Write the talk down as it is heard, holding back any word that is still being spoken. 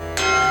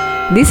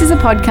This is a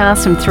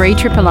podcast from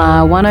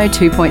 3RRR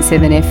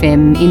 102.7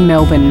 FM in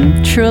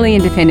Melbourne, truly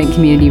independent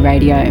community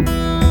radio.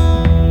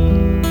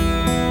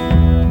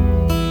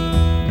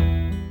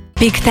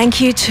 Big thank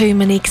you to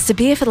Monique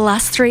Sabir for the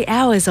last 3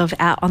 hours of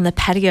Out on the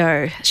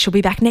Patio. She'll be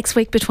back next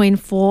week between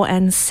 4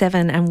 and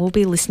 7 and we'll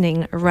be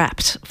listening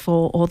wrapped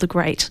for all the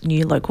great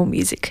new local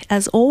music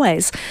as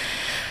always.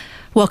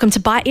 Welcome to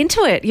Bite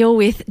Into It. You're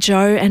with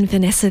Joe and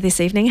Vanessa this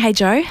evening. Hey,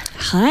 Joe.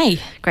 Hi.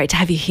 Great to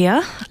have you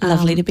here.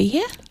 Lovely to be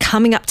here.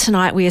 Coming up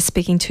tonight, we are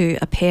speaking to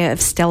a pair of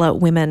stellar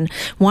women.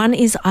 One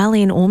is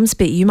Eileen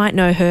Ormsby. You might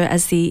know her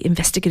as the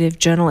investigative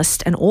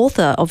journalist and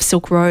author of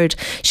Silk Road.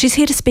 She's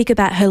here to speak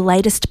about her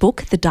latest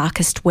book, The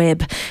Darkest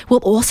Web. We'll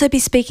also be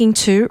speaking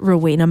to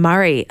Rowena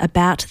Murray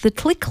about the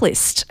Click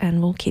List,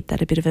 and we'll keep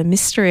that a bit of a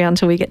mystery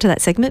until we get to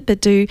that segment,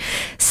 but do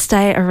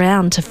stay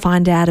around to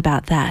find out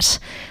about that.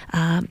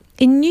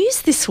 In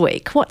news this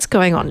week, what's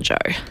going on, Joe?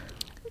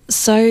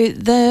 So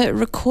the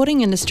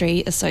Recording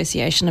Industry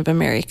Association of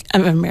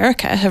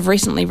America have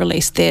recently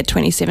released their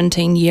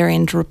 2017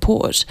 year-end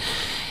report.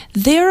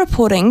 They're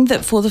reporting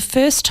that for the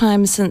first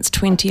time since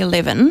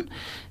 2011,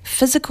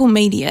 physical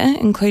media,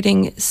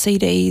 including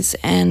CDs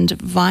and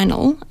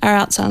vinyl, are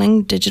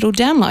outselling digital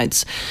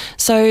downloads.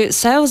 So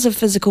sales of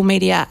physical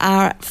media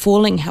are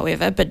falling,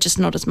 however, but just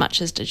not as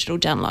much as digital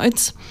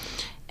downloads.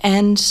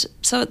 And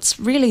so it's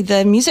really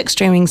the music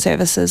streaming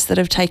services that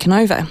have taken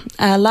over.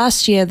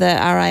 Last year, the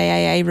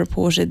RIAA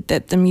reported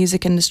that the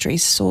music industry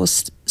saw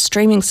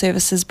streaming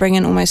services bring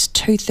in almost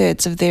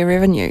 2/3 of their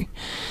revenue.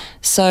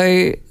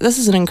 So this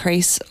is an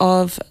increase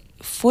of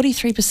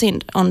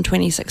 43% on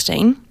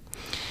 2016.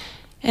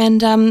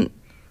 And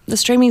the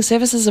streaming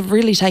services have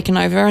really taken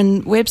over,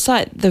 and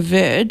website The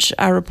Verge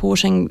are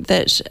reporting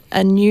that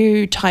a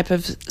new type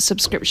of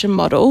subscription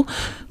model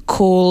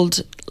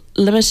called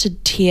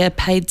limited tier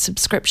paid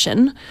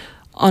subscription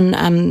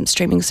on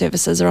streaming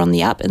services are on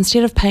the up.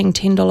 Instead of paying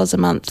 $10 a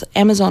month,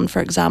 Amazon,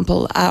 for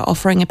example, are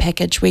offering a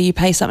package where you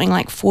pay something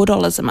like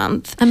 $4 a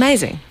month.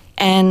 Amazing.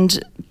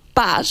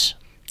 But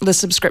the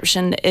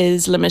subscription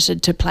is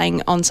limited to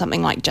playing on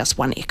something like just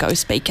one Echo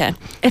speaker.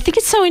 I think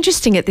it's so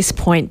interesting at this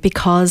point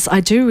because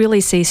I do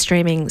really see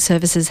streaming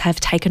services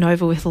have taken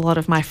over with a lot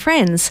of my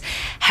friends.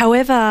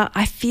 However,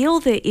 I feel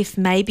that if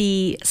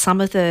maybe some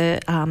of the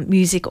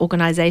music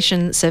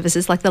organisation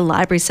services, like the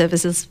library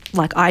services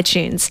like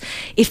iTunes,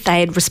 if they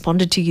had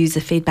responded to user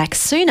feedback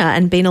sooner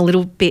and been a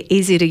little bit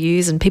easier to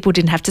use and people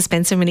didn't have to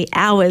spend so many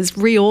hours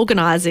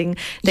reorganising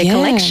their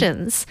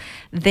collections,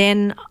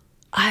 then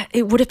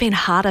it would have been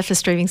harder for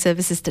streaming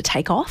services to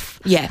take off.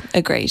 Yeah,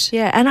 agreed.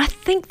 Yeah, and I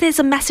think there's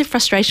a massive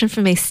frustration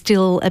for me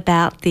still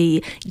about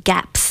the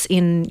gaps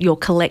in your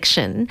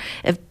collection,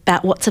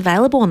 about what's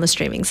available on the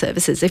streaming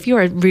services. If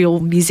you're a real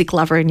music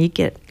lover and you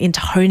get into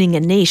honing a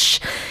niche,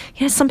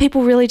 some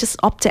people really just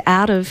opt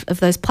out of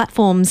those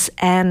platforms,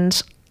 and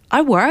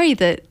I worry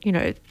that,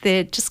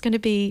 they're just going to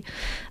be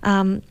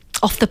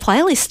off the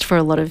playlist for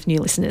a lot of new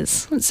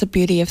listeners. It's the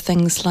beauty of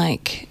things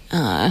like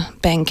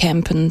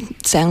Bandcamp and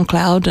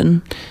SoundCloud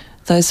and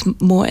those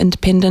more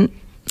independent.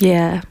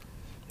 Yeah,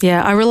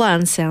 I rely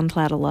on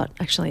SoundCloud a lot,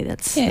 actually.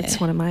 That's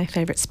one of my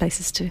favourite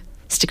spaces to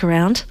stick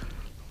around.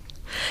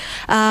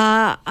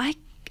 What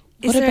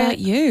about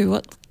you?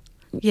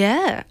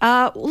 Yeah.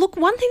 Look,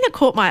 one thing that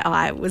caught my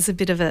eye was a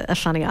bit of a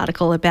funny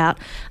article about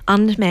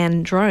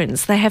unmanned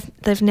drones.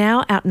 They've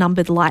now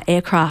outnumbered light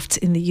aircraft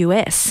in the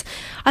US.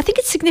 I think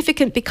it's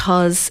significant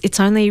because it's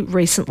only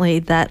recently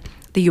that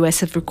the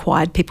US have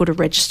required people to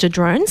register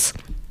drones,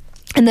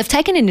 and they've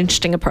taken an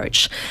interesting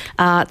approach.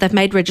 They've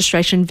made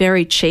registration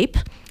very cheap,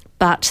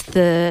 but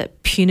the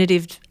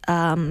punitive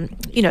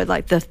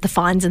like the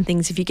fines and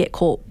things, if you get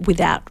caught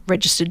without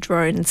registered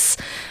drones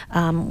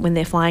when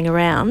they're flying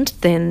around,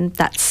 then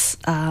that's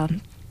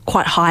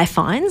quite high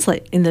fines,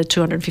 like in the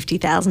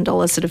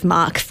 $250,000 sort of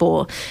mark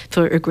for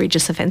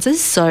egregious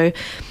offences. So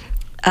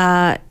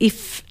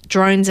if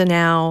drones are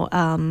now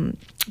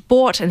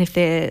bought and if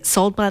they're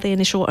sold by the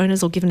initial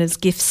owners or given as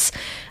gifts,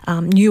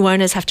 new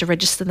owners have to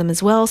register them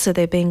as well. So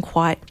they're being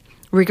quite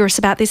rigorous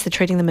about this. They're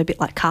treating them a bit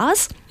like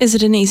cars. Is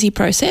it an easy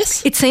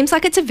process? It seems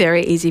like it's a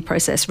very easy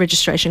process.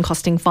 Registration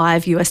costing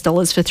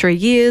 $5 for 3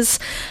 years.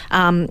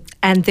 And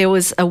there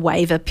was a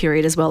waiver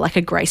period as well, like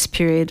a grace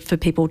period for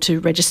people to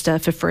register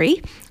for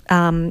free.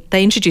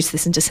 They introduced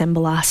this in December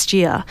last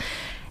year.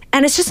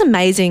 And it's just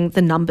amazing,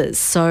 the numbers.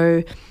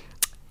 So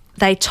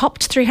they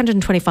topped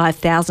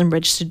 325,000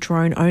 registered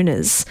drone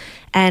owners,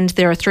 and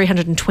there are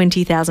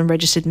 320,000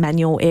 registered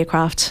manned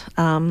aircraft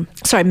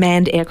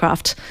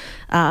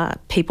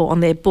people on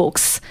their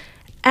books.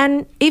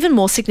 And even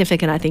more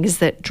significant, I think, is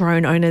that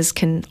drone owners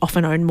can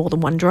often own more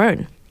than one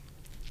drone.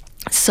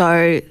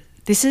 So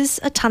this is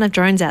a ton of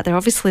drones out there.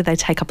 Obviously, they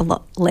take up a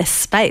lot less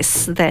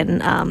space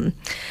than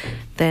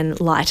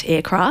light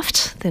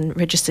aircraft, than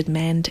registered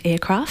manned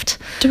aircraft.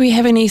 Do we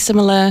have any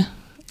similar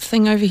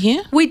thing over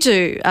here? We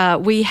do.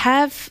 We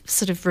have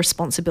sort of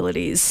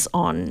responsibilities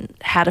on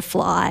how to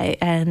fly,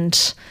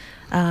 and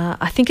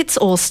I think it's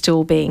all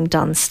still being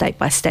done state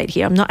by state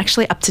here. I'm not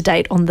actually up to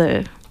date on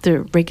the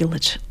the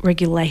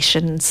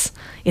regulations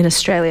in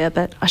Australia,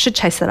 but I should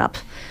chase that up.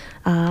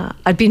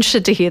 I'd be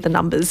interested to hear the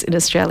numbers in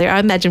Australia. I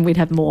imagine we'd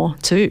have more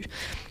too.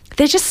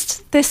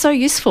 They're so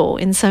useful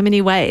in so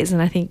many ways,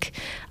 and I think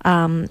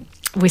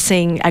we're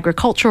seeing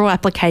agricultural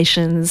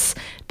applications,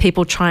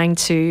 people trying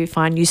to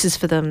find uses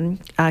for them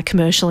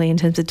commercially in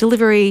terms of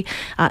delivery,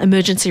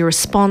 emergency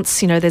response.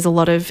 There's a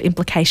lot of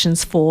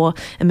implications for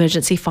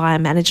emergency fire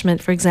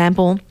management, for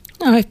example.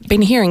 I've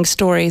been hearing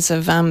stories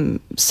of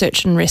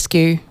search and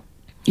rescue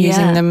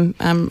using them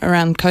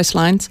around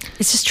coastlines.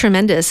 It's just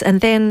tremendous. And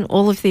then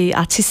all of the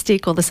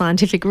artistic or the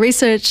scientific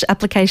research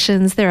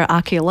applications, there are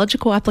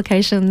archaeological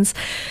applications.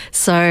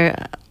 So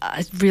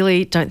I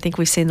really don't think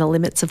we've seen the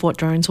limits of what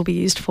drones will be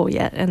used for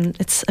yet. And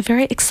it's a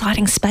very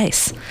exciting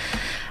space.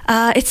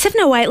 It's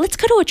 7:08. Let's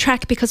go to a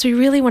track because we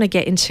really want to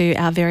get into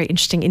our very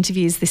interesting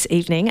interviews this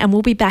evening, and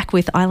we'll be back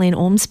with Eileen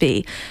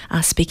Ormsby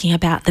speaking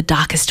about the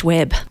darkest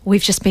web.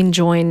 We've just been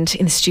joined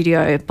in the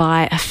studio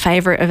by a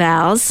favourite of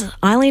ours,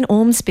 Eileen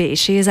Ormsby.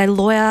 She is a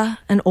lawyer,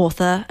 an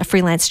author, a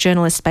freelance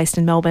journalist based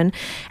in Melbourne,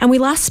 and we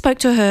last spoke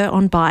to her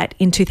on Byte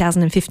in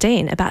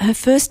 2015 about her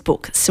first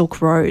book,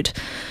 Silk Road.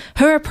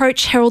 Her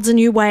approach heralds a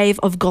new wave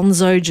of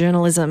gonzo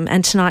journalism,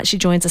 and tonight she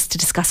joins us to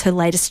discuss her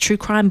latest true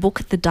crime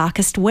book, The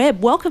Darkest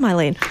Web. Welcome,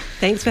 Eileen.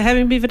 Thanks for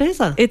having me,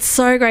 Vanessa. It's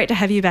so great to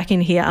have you back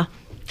in here.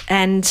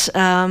 And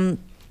I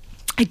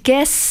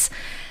guess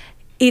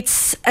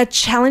it's a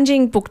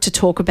challenging book to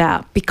talk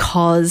about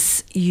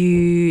because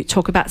you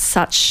talk about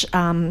such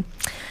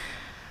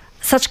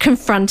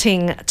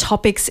confronting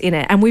topics in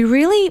it. And we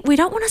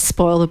don't want to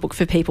spoil the book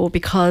for people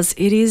because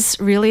it is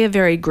really a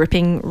very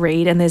gripping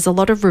read and there's a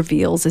lot of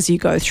reveals as you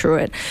go through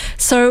it.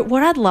 So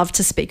what I'd love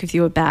to speak with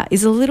you about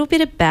is a little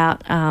bit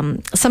about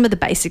some of the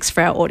basics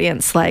for our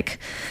audience, like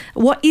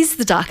what is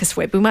the darkest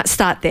web? We might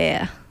start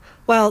there.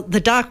 Well, the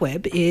dark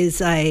web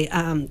is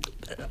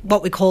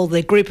what we call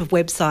the group of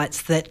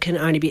websites that can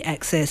only be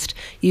accessed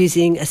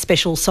using a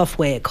special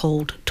software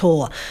called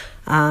Tor.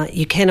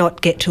 You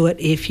cannot get to it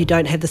if you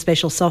don't have the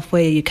special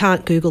software. You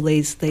can't Google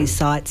these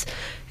sites,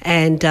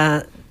 and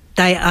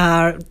they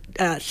are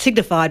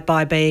signified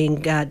by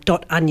being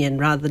 .onion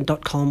rather than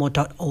 .com or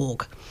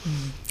 .org.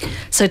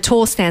 So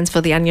Tor stands for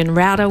the Onion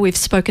Router. We've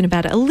spoken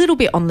about it a little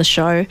bit on the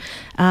show.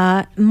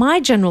 My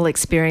general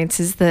experience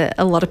is that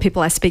a lot of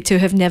people I speak to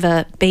have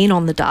never been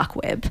on the dark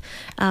web.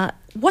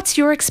 What's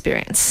your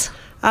experience?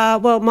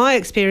 Well, my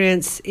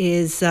experience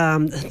is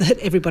that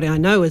everybody I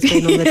know has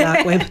been on the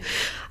dark web.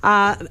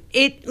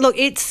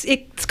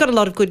 It's got a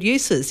lot of good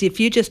uses. If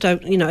you just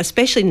don't,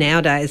 especially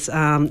nowadays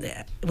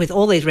with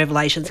all these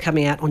revelations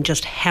coming out on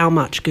just how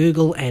much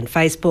Google and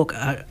Facebook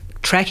are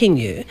tracking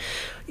you,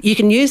 you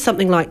can use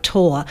something like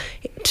Tor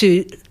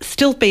to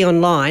still be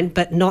online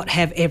but not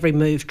have every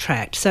move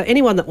tracked. So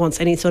anyone that wants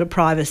any sort of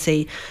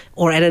privacy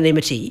or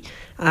anonymity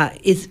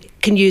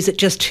can use it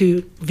just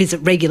to visit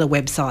regular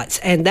websites,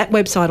 and that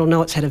website will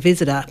know it's had a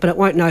visitor, but it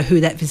won't know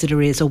who that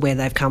visitor is or where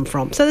they've come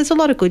from. So there's a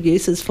lot of good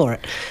uses for it.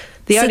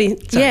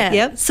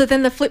 So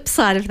then the flip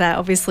side of that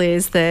obviously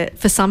is that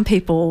for some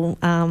people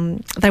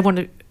they want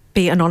to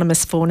be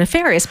anonymous for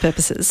nefarious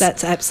purposes.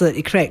 That's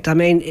absolutely correct. I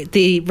mean,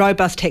 the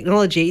robust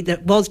technology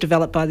that was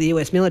developed by the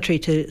US military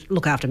to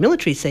look after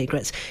military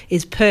secrets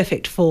is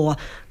perfect for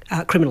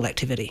criminal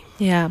activity.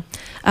 Yeah.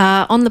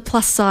 On the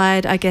plus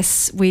side, I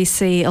guess we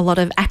see a lot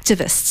of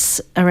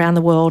activists around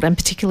the world, and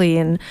particularly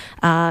in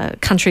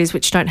countries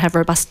which don't have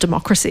robust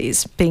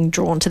democracies, being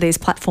drawn to these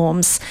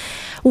platforms.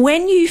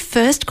 When you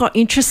first got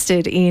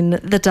interested in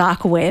the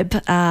dark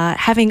web,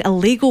 having a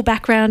legal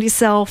background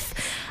yourself,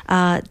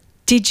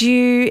 did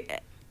you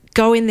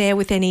go in there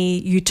with any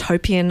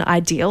utopian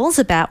ideals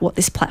about what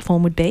this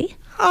platform would be?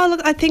 Oh,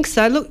 look, I think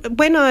so. Look,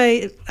 when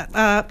I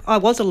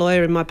was a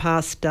lawyer in my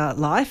past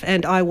life,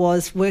 and I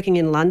was working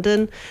in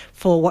London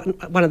for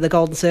one of the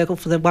Golden Circle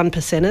for the one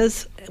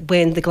percenters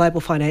when the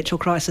global financial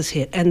crisis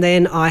hit. And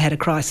then I had a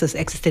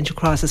existential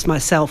crisis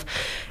myself.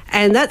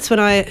 And that's when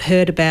I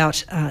heard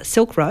about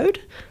Silk Road,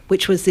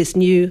 which was this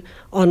new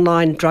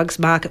online drugs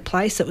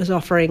marketplace that was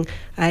offering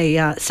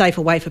a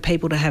safer way for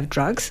people to have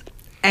drugs.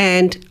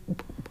 And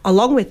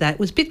along with that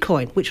was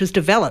Bitcoin, which was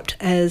developed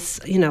as,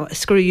 a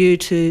screw you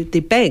to the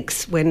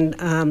banks when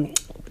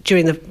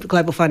during the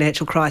global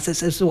financial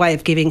crisis as a way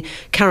of giving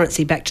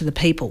currency back to the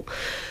people.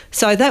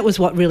 So that was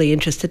what really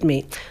interested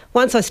me.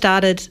 Once I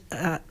started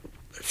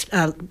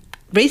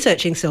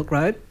researching Silk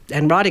Road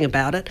and writing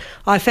about it,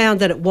 I found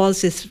that it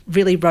was this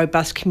really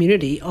robust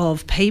community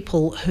of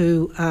people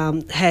who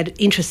had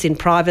interest in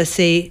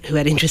privacy, who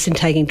had interest in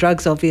taking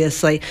drugs,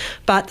 obviously,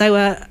 but they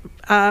were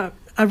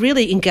a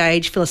really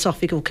engaged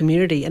philosophical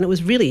community, and it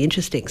was really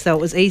interesting, so it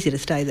was easy to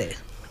stay there.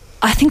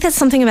 I think that's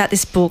something about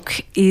this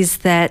book is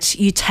that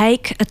you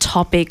take a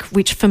topic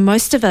which for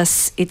most of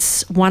us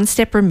it's one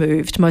step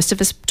removed. Most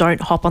of us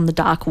don't hop on the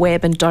dark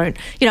web and aren't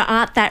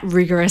that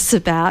rigorous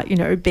about,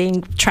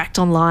 being tracked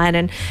online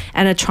and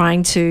are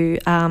trying to,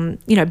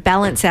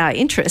 balance our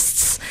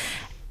interests.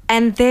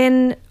 And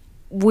then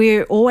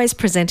we're always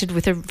presented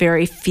with a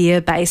very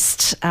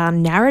fear-based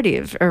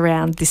narrative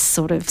around this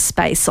sort of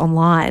space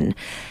online.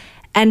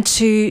 And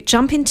to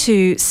jump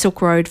into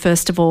Silk Road,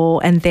 first of all,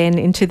 and then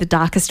into the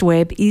darkest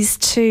web is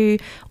to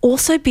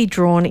also be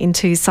drawn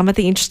into some of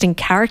the interesting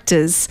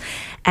characters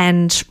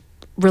and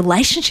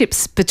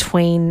relationships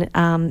between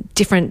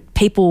different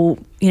people,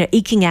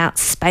 eking out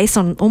space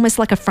on almost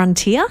like a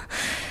frontier.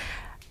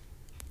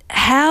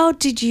 How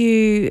did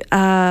you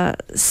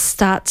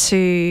start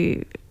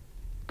to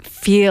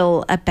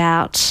feel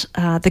about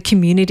the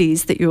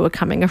communities that you were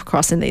coming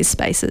across in these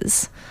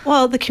spaces?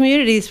 Well, the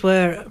communities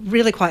were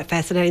really quite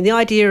fascinating. The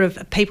idea of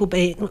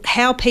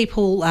how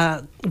people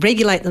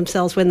regulate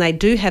themselves when they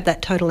do have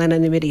that total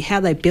anonymity, how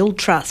they build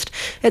trust.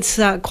 It's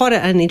quite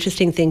an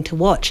interesting thing to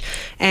watch.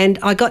 And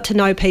I got to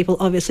know people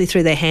obviously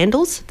through their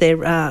handles, their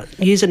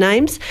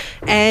usernames,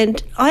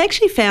 and I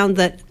actually found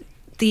that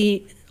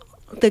the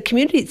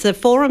communities, the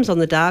forums on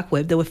the dark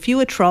web, there were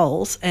fewer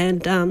trolls,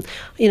 and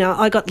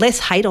I got less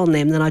hate on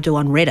them than I do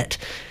on Reddit.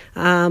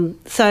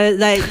 So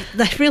they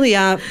really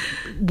are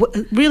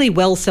really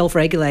well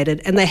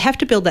self-regulated, and they have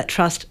to build that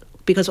trust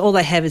because all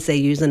they have is their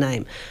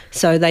username.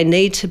 So they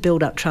need to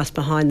build up trust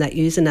behind that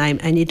username,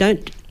 and you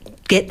don't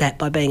get that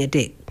by being a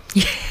dick.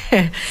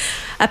 Yeah,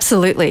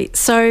 absolutely.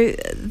 So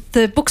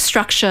the book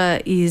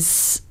structure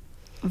is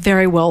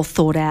very well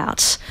thought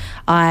out.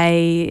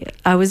 I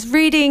was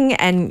reading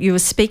and you were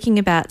speaking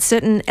about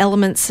certain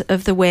elements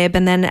of the web,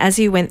 and then as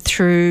you went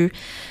through,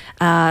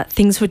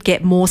 things would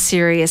get more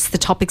serious, the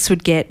topics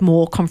would get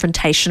more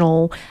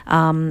confrontational,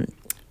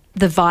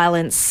 the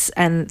violence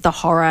and the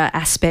horror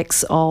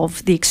aspects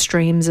of the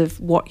extremes of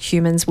what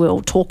humans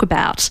will talk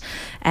about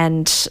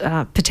and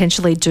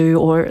potentially do,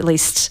 or at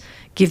least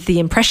give the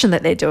impression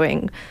that they're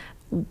doing,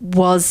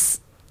 was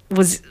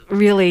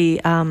really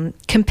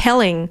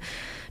compelling.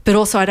 But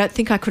also, I don't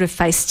think I could have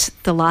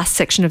faced the last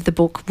section of the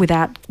book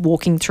without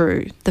walking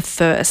through the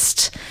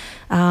first.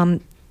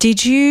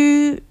 Did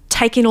you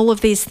take in all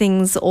of these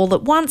things all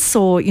at once,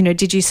 or,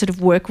 did you sort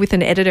of work with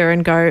an editor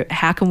and go,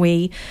 how can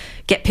we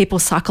get people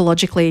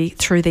psychologically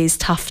through these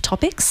tough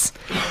topics?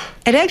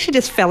 It actually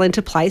just fell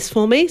into place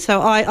for me.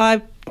 So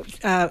I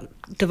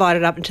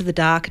divided up into the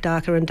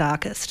darker and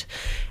darkest.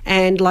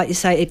 And like you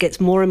say, it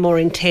gets more and more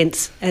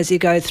intense as you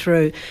go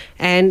through.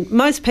 And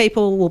most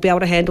people will be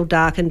able to handle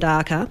dark and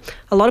darker.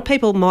 A lot of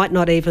people might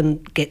not even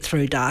get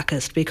through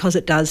darkest because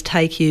it does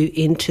take you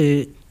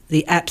into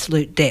the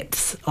absolute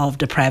depths of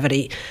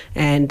depravity.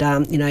 And,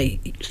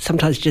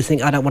 sometimes you just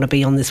think, I don't want to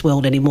be on this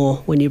world anymore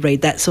when you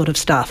read that sort of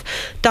stuff.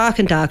 Dark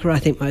and darker, I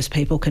think most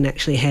people can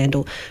actually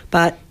handle.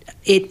 But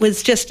it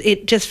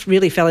just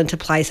really fell into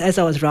place. As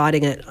I was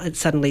writing it, it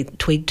suddenly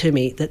twigged to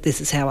me that this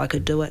is how I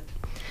could do it.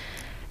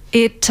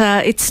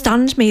 It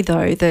stunned me,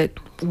 though, that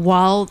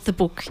while the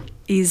book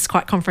is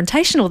quite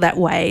confrontational that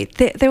way,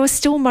 there were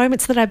still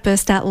moments that I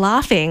burst out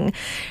laughing.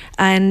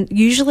 And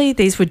usually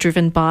these were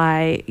driven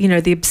by,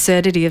 the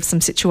absurdity of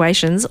some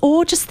situations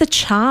or just the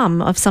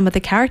charm of some of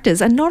the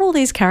characters. And not all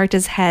these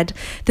characters had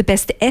the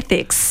best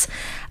ethics.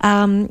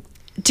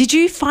 Did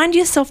you find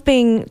yourself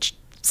being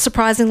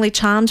surprisingly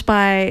charmed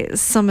by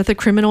some of the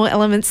criminal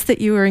elements that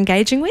you were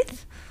engaging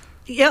with?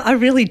 Yeah, I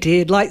really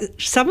did. Like,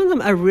 some of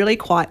them are really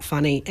quite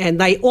funny,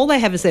 and all they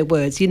have is their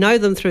words. You know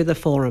them through the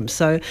forums,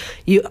 so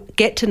you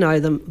get to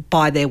know them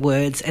by their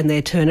words and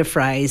their turn of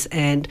phrase,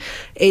 and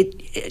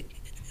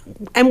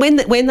and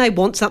when they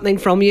want something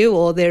from you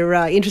or they're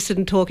interested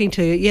in talking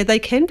to you, yeah, they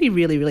can be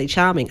really, really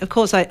charming. Of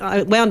course,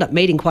 I wound up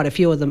meeting quite a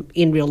few of them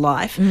in real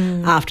life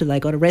after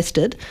they got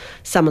arrested.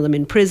 Some of them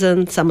in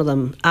prison, some of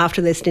them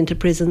after their stint in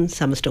prison,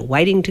 some are still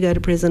waiting to go to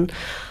prison.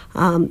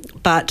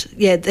 But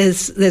yeah,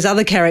 there's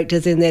other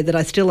characters in there that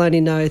I still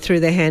only know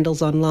through their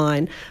handles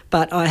online,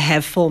 but I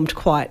have formed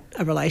quite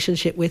a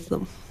relationship with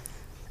them.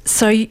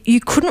 So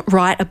you couldn't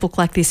write a book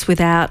like this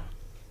without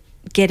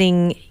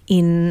getting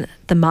in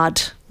the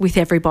mud with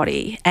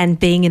everybody and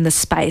being in the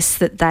space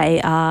that they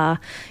are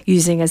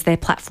using as their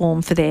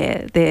platform for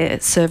their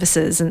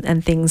services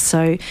and things.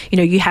 So,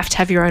 you have to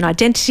have your own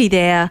identity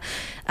there.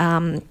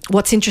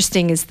 What's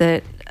interesting is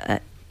that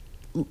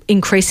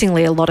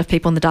increasingly a lot of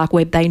people on the dark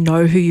web, they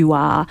know who you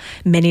are.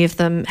 Many of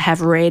them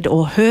have read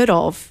or heard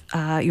of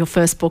your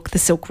first book, The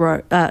Silk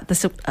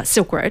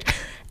Road,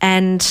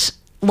 and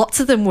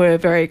lots of them were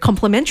very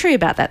complimentary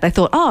about that. They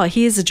thought, oh,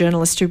 here's a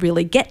journalist who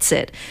really gets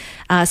it.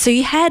 So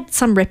you had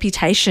some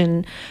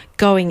reputation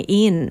going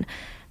in.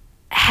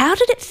 How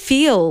did it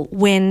feel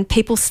when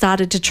people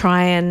started to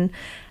try and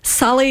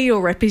sully your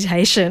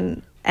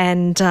reputation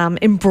and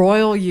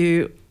embroil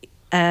you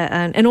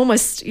and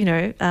almost,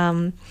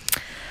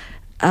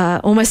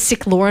 almost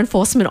sick law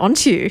enforcement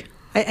onto you?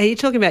 Are you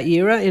talking about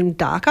Yura in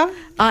Darker?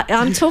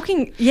 I'm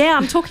talking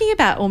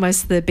about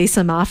almost the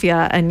Bisa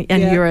Mafia and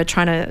Yura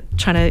trying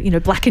to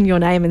blacken your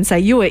name and say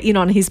you were in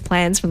on his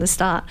plans from the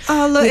start.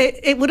 Oh, look,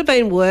 it would have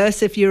been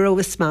worse if Yura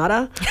was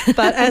smarter,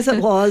 but as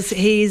it was,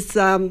 he's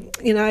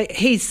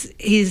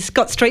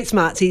got street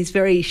smarts. He's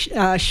very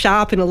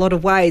sharp in a lot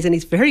of ways, and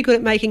he's very good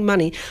at making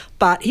money,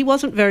 but he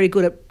wasn't very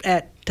good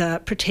at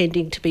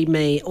pretending to be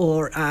me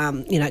or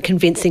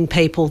convincing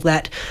people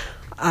that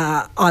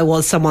I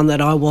was someone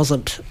that I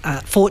wasn't,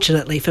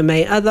 fortunately for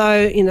me.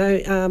 Although,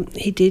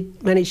 he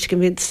did manage to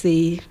convince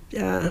the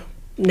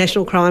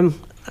National Crime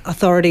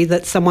Authority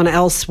that someone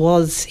else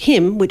was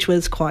him, which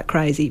was quite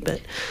crazy.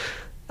 But,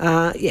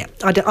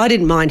 I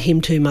didn't mind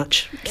him too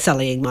much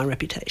sullying my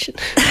reputation.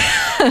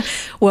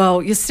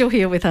 Well, you're still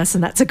here with us,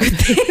 and that's a good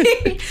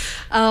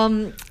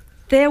thing.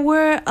 There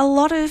were a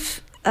lot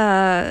of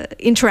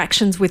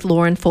interactions with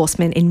law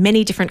enforcement in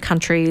many different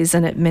countries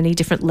and at many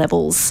different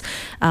levels,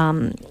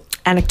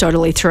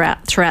 anecdotally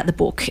throughout the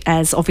book,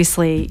 as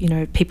obviously,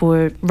 people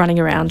were running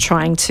around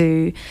trying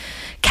to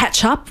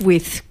catch up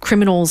with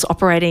criminals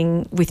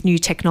operating with new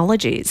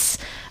technologies.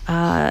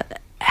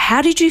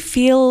 How did you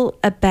feel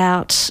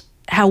about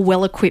how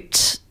well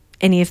equipped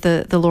any of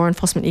the law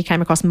enforcement you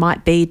came across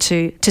might be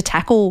to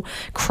tackle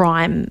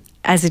crime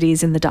as it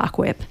is in the dark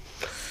web?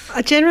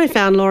 I generally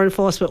found law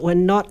enforcement were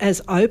not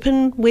as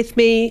open with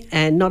me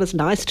and not as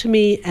nice to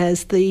me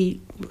as the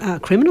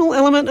criminal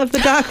element of the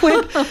dark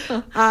web.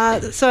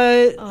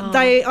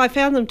 I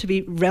found them to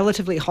be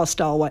relatively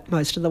hostile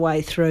most of the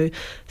way through.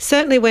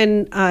 Certainly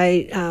when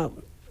I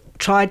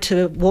tried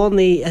to warn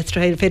the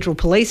Australian Federal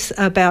Police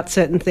about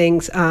certain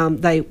things,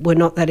 they were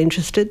not that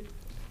interested.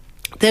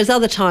 There's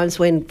other times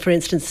when, for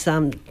instance,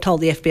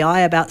 told the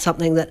FBI about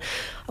something that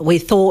we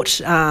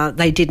thought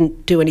they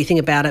didn't do anything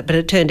about it, but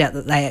it turned out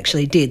that they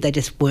actually did. They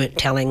just weren't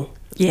telling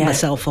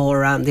myself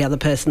or the other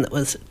person that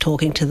was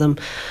talking to them.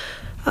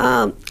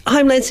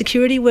 Homeland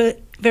Security were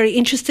very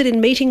interested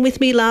in meeting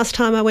with me last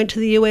time I went to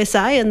the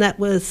USA, and that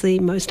was the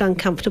most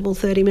uncomfortable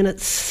 30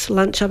 minutes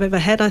lunch I've ever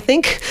had, I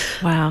think.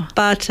 Wow.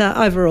 But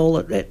overall,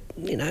 it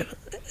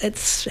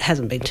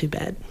hasn't been too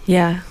bad.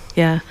 Yeah.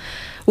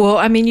 Well,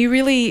 I mean,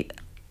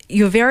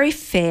 you're very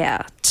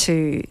fair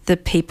to the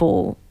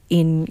people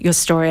in your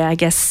story. I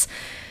guess,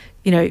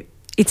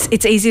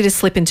 it's easy to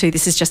slip into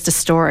this is just a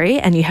story,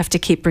 and you have to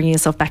keep bringing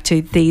yourself back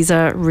to these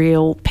are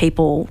real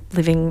people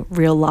living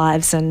real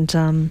lives.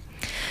 And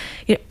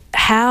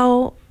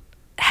how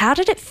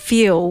did it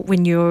feel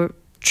when you're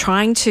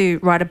trying to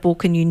write a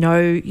book and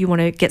you want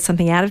to get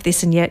something out of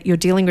this, and yet you're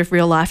dealing with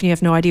real life and you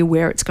have no idea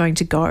where it's going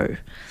to go?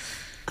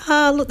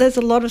 Look, there's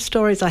a lot of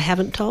stories I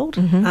haven't told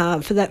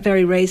for that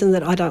very reason,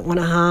 that I don't want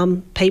to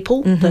harm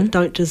people that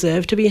don't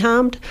deserve to be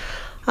harmed.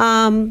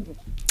 And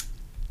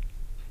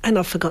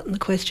I've forgotten the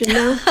question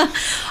now.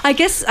 I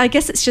guess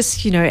it's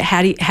just,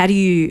 how do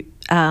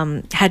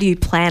you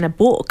plan a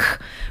book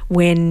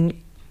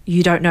when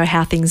you don't know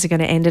how things are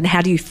going to end, and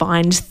how do you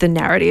find the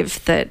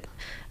narrative that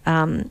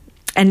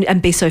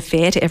and be so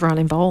fair to everyone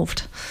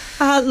involved?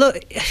 Look,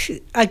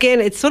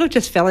 again, it sort of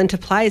just fell into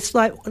place.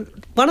 Like,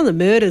 one of the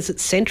murders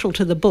that's central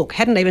to the book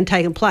hadn't even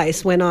taken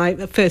place when I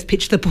first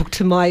pitched the book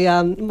to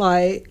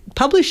my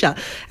publisher.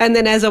 And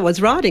then as I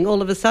was writing,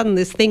 all of a sudden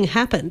this thing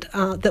happened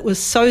that was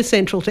so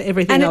central to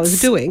everything I was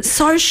doing.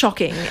 So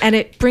shocking. And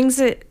it brings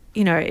it,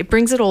 it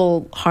brings it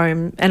all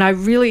home. And I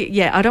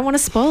don't want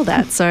to spoil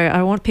that. So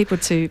I want people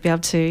to be able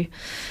to...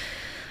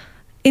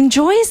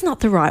 Enjoy is not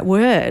the right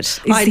word, is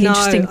the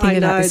interesting thing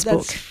about this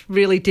book. That's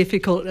really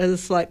difficult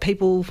as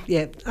people,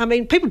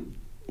 people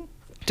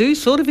do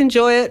sort of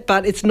enjoy it,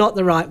 but it's not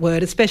the right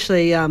word,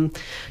 especially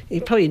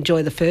you probably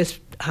enjoy the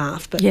first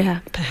half, but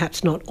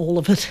perhaps not all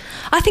of it.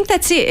 I think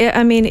that's it.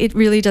 I mean, it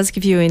really does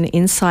give you an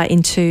insight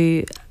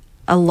into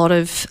a lot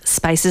of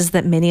spaces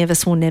that many of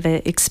us will never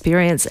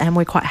experience, and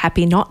we're quite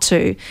happy not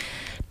to.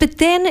 But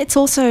then it's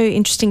also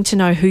interesting to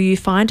know who you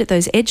find at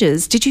those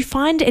edges. Did you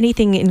find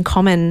anything in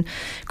common,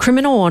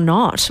 criminal or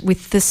not,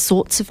 with the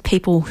sorts of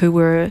people who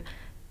were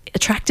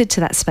attracted to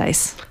that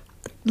space?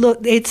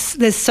 Look,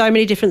 there's so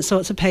many different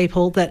sorts of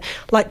people that,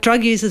 like,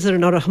 drug users are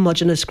not a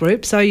homogenous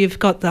group. So you've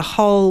got the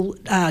whole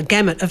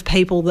gamut of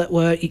people that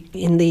were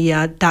in the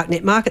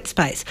darknet market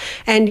space.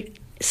 And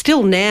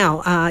still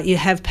now you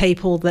have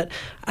people that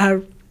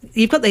are,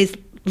 you've got these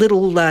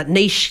little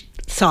niche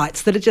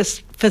sites that are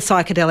just for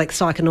psychedelic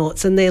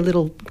psychonauts, and they're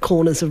little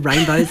corners of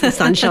rainbows and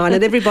sunshine,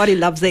 and everybody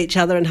loves each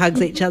other and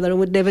hugs each other and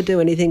would never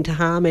do anything to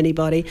harm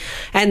anybody.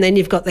 And then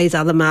you've got these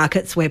other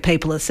markets where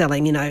people are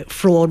selling,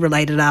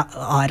 fraud-related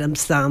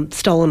items,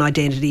 stolen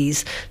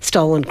identities,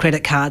 stolen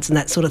credit cards and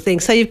that sort of thing.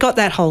 So you've got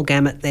that whole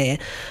gamut there.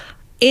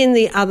 In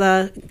the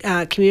other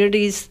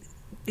communities,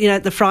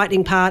 the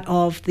frightening part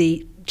of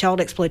the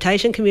child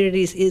exploitation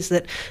communities is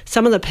that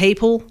some of the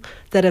people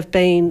that have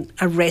been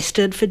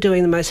arrested for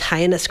doing the most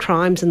heinous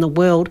crimes in the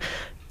world,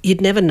 you'd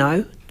never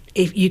know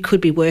if you could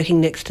be working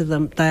next to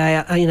them. They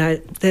are,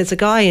 there's a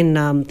guy in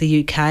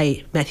the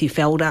UK, Matthew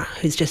Felder,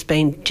 who's just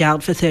been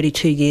jailed for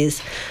 32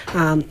 years,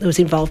 who was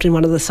involved in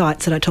one of the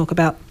sites that I talk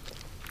about.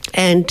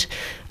 And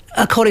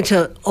according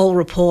to all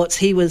reports,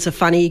 he was a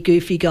funny,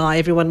 goofy guy.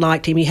 Everyone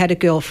liked him. He had a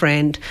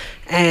girlfriend,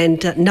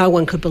 and no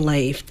one could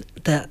believe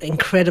the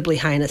incredibly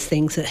heinous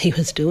things that he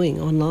was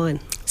doing online.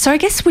 So I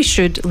guess we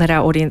should let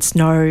our audience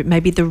know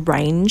maybe the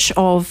range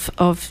of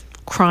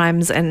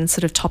crimes and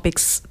sort of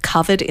topics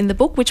covered in the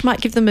book, which might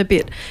give them a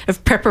bit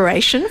of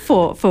preparation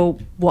for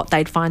what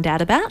they'd find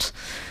out about.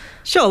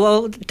 Sure.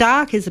 Well,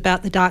 dark is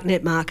about the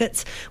darknet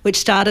markets, which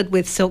started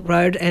with Silk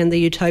Road and the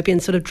utopian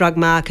sort of drug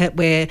market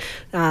where,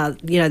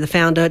 the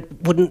founder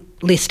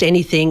wouldn't list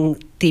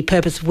anything, the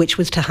purpose of which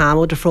was to harm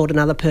or defraud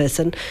another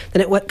person.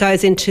 Then it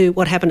goes into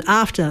what happened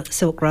after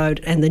Silk Road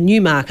and the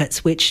new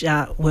markets, which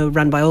were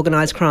run by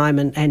organised crime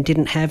and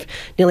didn't have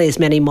nearly as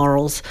many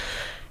morals.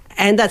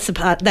 And that's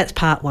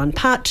part one.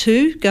 Part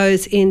two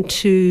goes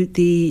into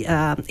the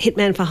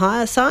hitman for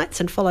hire sites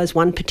and follows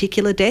one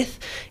particular death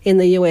in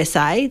the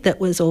USA that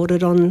was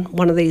ordered on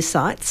one of these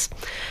sites.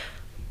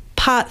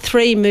 Part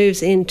three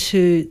moves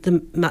into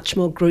the much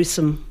more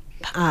gruesome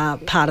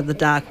part of the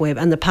dark web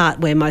and the part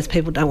where most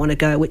people don't want to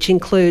go, which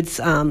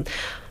includes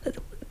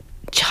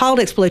child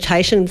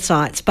exploitation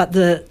sites, but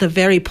the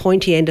very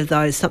pointy end of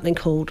those, something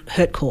called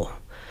hurtcore,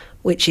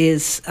 which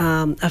is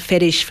a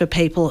fetish for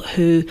people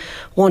who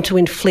want to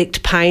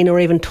inflict pain or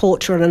even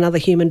torture on another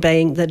human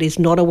being that is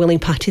not a willing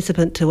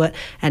participant to it,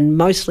 and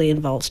mostly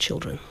involves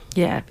children.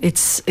 Yeah,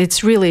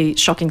 it's really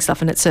shocking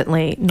stuff, and it's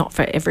certainly not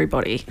for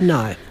everybody.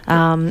 No.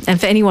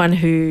 And for anyone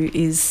who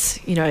is,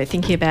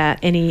 thinking about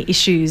any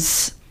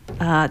issues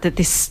that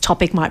this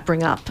topic might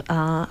bring up,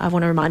 I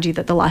want to remind you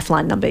that the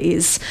Lifeline number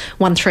is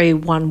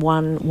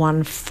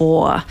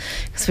 131114,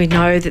 because we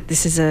know that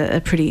this is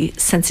a pretty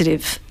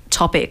sensitive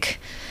topic.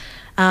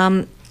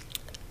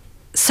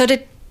 So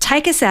to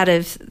take us out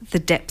of the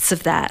depths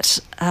of that,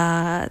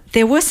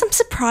 there were some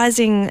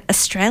surprising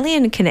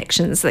Australian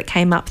connections that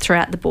came up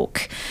throughout the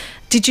book.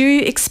 Did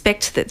you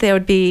expect that there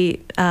would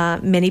be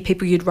many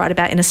people you'd write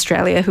about in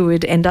Australia who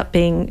would end up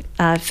being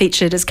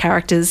featured as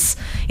characters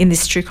in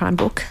this true crime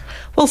book?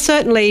 Well,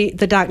 certainly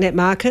the darknet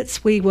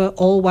markets, we were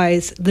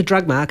always the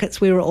drug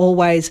markets. We were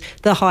always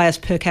the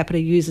highest per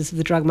capita users of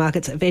the drug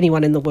markets of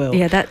anyone in the world.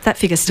 Yeah, that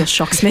figure still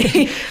shocks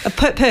me.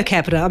 per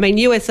capita. I mean,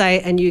 USA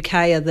and UK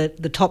are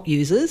the top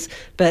users,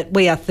 but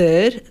we are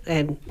third,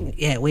 and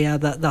we are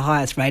the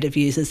highest rate of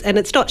users. And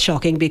it's not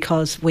shocking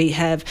because we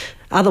have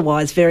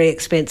otherwise very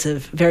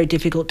expensive, very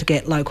difficult to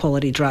get low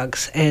quality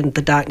drugs, and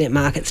the darknet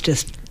markets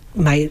just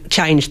may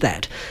change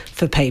that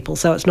for people.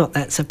 So it's not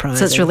that surprising.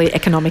 So it's really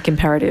economic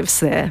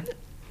imperatives there.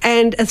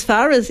 And as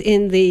far as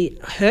in the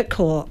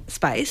hurtcore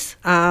space,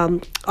 I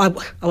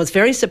was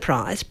very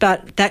surprised,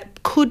 but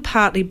that could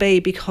partly be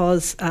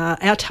because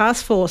our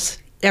task force,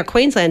 our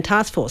Queensland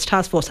task force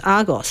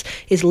Argos,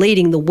 is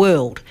leading the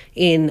world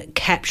in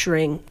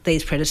capturing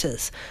these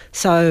predators.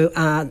 So,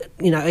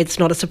 it's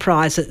not a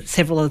surprise that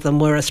several of them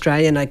were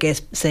Australian, I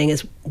guess, seeing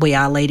as we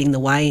are leading the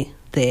way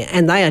there,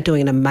 and they are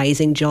doing an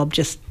amazing job.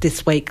 Just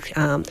this week,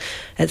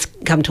 it's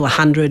come to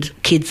 100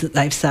 kids that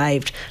they've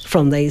saved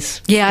from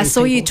these. Yeah, I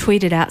saw people. you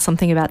tweeted out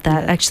something about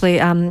that. Yeah. Actually,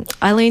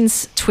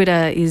 Eileen's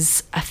Twitter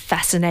is a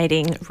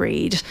fascinating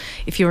read.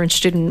 If you're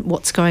interested in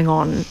what's going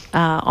on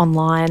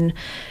online,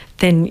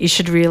 then you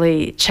should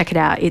really check it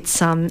out.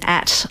 It's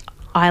at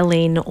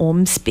Eileen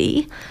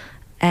Ormsby,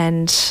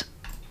 and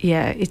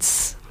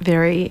it's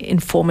very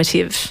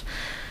informative.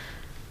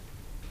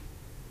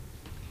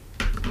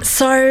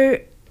 So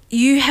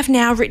you have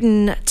now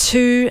written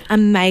 2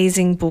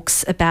 amazing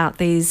books about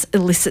these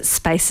illicit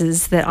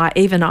spaces that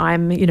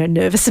I'm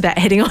nervous about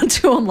heading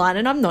onto online,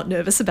 and I'm not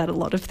nervous about a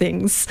lot of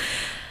things.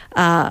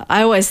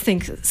 I always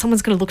think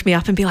someone's going to look me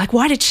up and be like,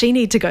 why did she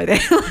need to go there?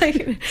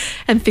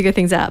 And figure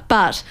things out.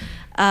 But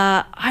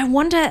I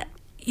wonder,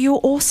 you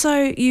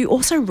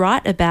also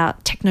write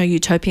about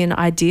techno-utopian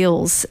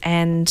ideals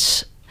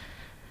and,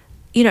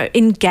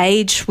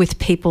 engage with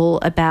people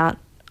about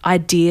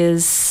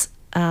ideas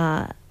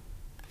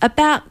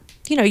about,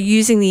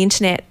 using the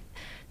internet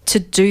to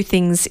do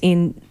things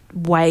in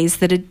ways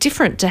that are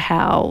different to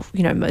how,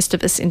 most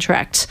of us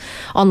interact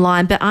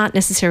online but aren't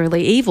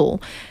necessarily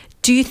evil.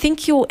 Do you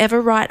think you'll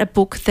ever write a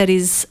book that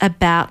is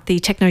about the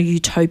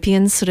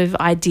techno-utopian sort of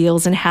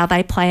ideals and how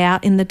they play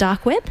out in the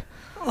dark web?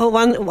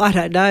 Well, I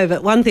don't know,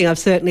 but one thing I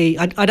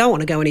don't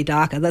want to go any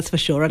darker, that's for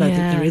sure. I don't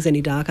think there is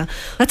any darker.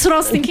 That's what I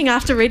was thinking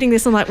after reading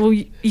this. I'm like, well,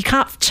 you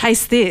can't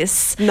chase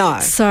this. No.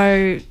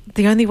 So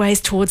the only way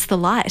is towards the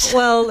light.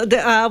 Well,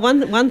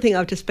 one thing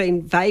I've just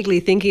been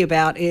vaguely thinking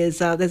about is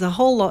there's a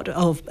whole lot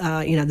of,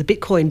 the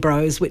Bitcoin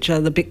bros, which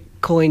are the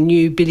Bitcoin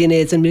new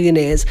billionaires and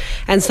millionaires,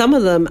 and some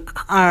of them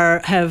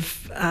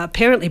have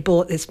apparently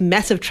bought this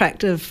massive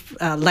tract of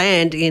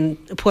land in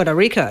Puerto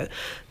Rico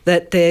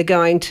that they're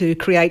going to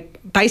create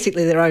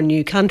basically their own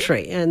new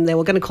country, and they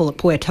were going to call it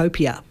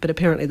Puertopia, but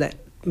apparently that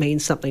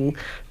means something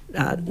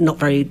not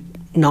very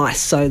nice,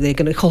 so they're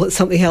going to call it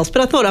something else.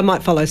 But I thought I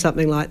might follow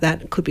something like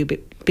that. It could be a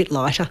bit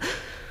lighter.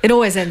 It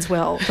always ends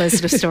well, those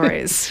sort of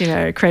stories,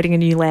 creating a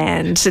new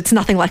land. It's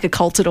nothing like a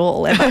cult at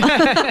all, ever.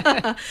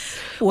 Wow.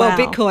 Well,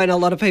 Bitcoin, a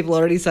lot of people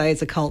already say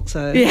is a cult,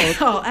 so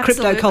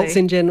crypto cults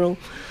in general.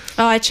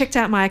 Oh, I checked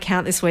out my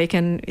account this week,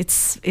 and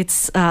it's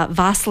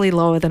vastly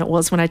lower than it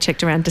was when I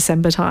checked around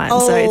December time.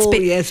 Oh, so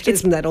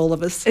isn't that all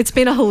of us? It's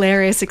been a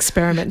hilarious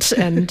experiment,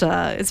 and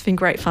it's been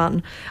great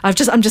fun. I'm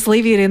just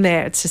leaving it in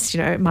there. It's just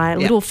my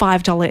little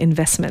 $5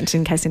 investment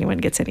in case anyone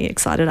gets any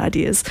excited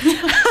ideas.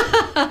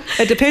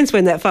 It depends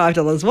when that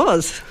 $5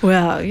 was.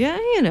 Well, yeah,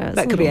 you know.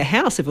 That could be a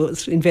house if it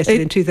was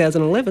invested in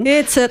 2011.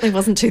 It certainly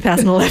wasn't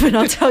 2011,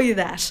 I'll tell you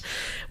that.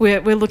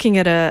 We're looking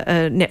at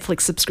a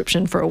Netflix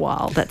subscription for a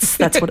while. That's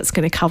what it's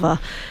going to cover.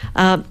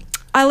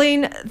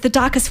 Eileen, The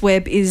Darkest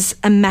Web is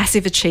a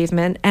massive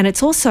achievement, and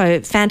it's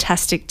also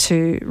fantastic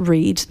to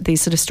read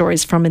these sort of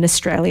stories from an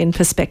Australian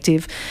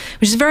perspective,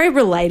 which is very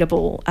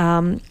relatable.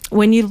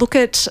 When you look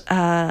at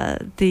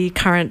the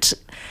current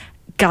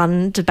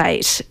gun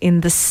debate in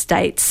the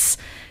States,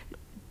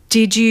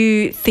 did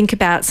you think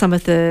about some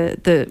of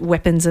the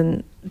weapons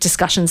and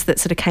discussions that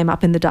sort of came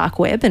up in the dark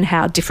web and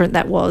how different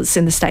that was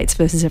in the States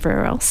versus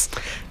everywhere else?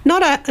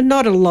 Not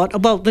a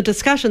lot. Well, the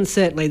discussion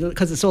certainly,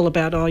 because it's all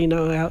about,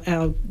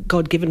 our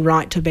God-given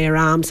right to bear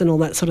arms and all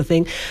that sort of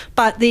thing.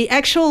 But the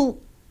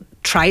actual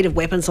trade of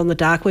weapons on the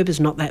dark web is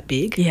not that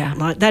big. Yeah.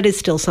 Like, that is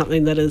still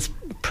something that is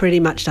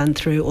pretty much done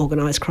through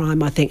organised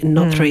crime, I think, and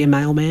not through your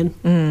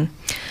mailman.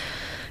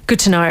 Good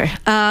to know.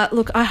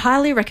 Look, I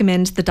highly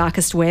recommend The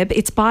Darkest Web.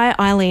 It's by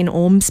Eileen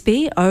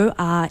Ormsby,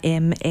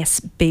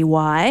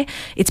 Ormsby.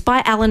 It's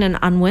by Allen and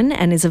Unwin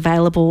and is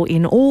available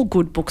in all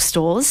good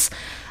bookstores.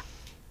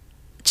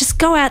 Just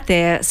go out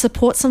there,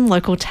 support some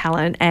local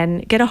talent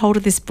and get a hold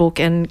of this book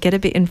and get a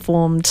bit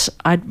informed.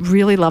 I'd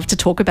really love to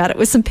talk about it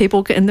with some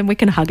people, and then we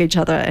can hug each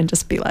other and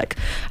just be like,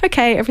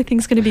 okay,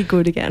 everything's going to be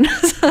good again.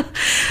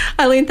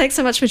 Eileen, thanks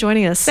so much for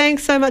joining us.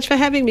 Thanks so much for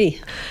having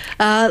me.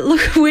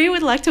 Look, we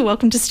would like to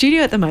welcome to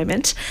studio at the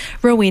moment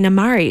Rowena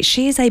Murray.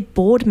 She is a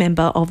board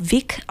member of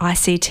Vic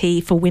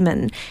ICT for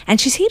Women,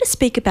 and she's here to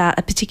speak about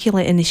a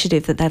particular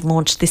initiative that they've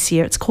launched this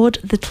year. It's called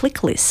the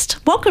Click List.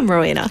 Welcome,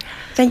 Rowena.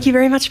 Thank you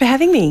very much for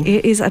having me.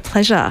 It is a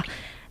pleasure.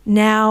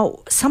 Now,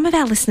 some of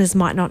our listeners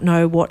might not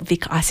know what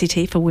Vic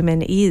ICT for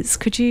Women is.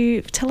 Could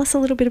you tell us a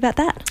little bit about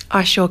that?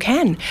 I sure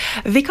can.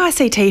 Vic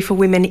ICT for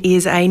Women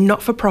is a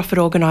not-for-profit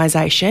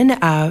organisation,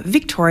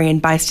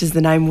 Victorian-based as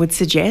the name would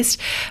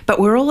suggest, but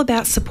we're all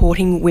about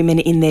supporting women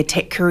in their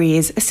tech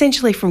careers,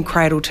 essentially from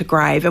cradle to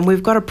grave, and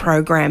we've got a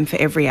program for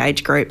every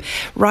age group,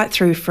 right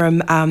through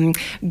from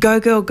Go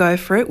Girl Go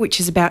For It, which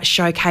is about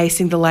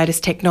showcasing the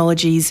latest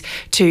technologies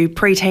to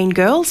preteen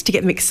girls to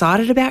get them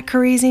excited about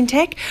careers in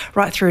tech,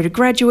 right through to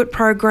graduate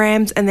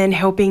programs, and then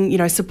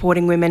helping,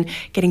 supporting women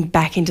getting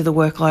back into the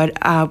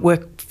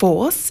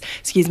workforce,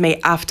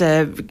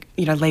 after,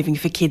 leaving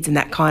for kids and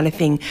that kind of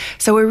thing.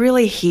 So we're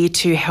really here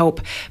to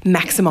help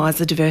maximise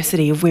the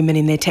diversity of women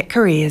in their tech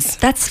careers.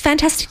 That's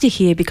fantastic to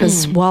hear,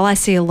 because while I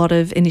see a lot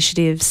of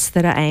initiatives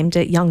that are aimed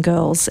at young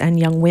girls and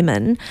young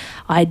women,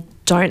 I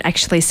don't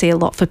actually see a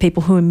lot for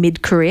people who are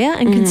mid-career,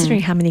 and considering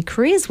how many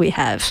careers we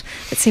have,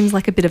 it seems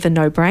like a bit of a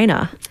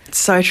no-brainer.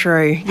 So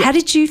true. How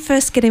did you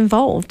first get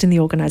involved in the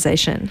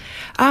organisation?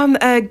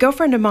 A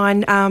girlfriend of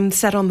mine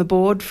sat on the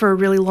board for a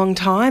really long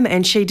time,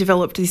 and she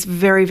developed this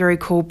very, very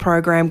cool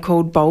program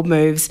called Bold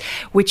Moves,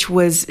 which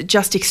was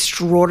just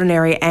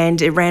extraordinary,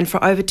 and it ran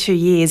for over 2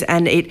 years,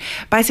 and it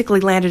basically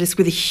landed us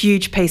with a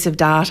huge piece of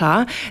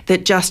data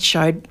that just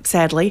showed,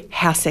 sadly,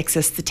 how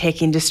sexist the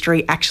tech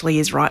industry actually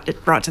is right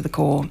to the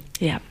core.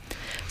 Yeah.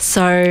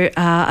 So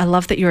I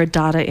love that you're a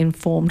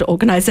data-informed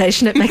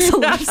organisation. It makes a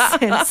lot of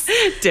sense.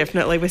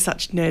 Definitely. We're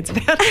such nerds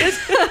about it.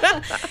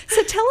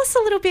 So tell us a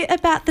little bit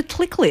about the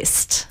Click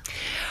List.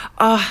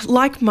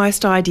 Like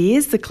most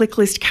ideas, the Click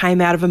List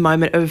came out of a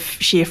moment of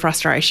sheer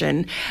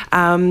frustration.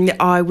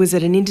 I was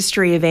at an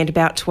industry event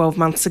about 12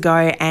 months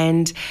ago,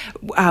 and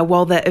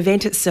while the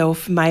event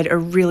itself made a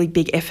really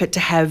big effort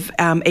to have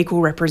equal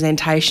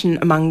representation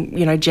among,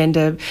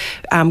 gender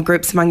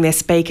groups among their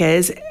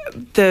speakers,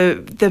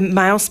 the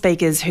male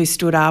speakers who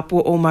stood up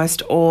were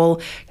almost all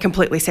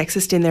completely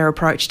sexist in their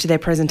approach to their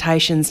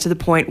presentations, to the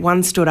point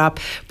one stood up,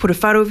 put a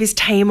photo of his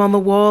team on the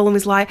wall and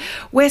was like,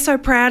 "We're so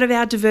proud of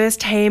our diverse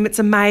team. It's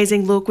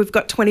amazing. Look, we've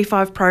got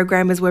 25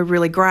 programmers. We're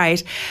really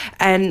great."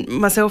 And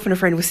myself and a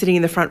friend were sitting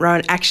in the front row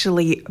and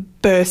actually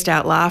burst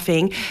out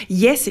laughing.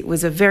 Yes, it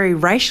was a very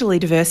racially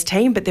diverse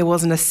team, but there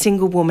wasn't a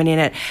single woman in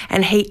it.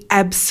 And he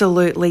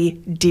absolutely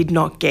did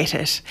not get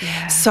it.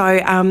 Yeah.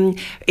 So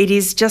it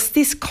is just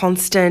this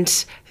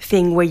constant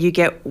thing where you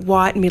get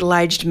white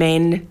middle-aged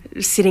men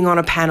sitting on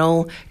a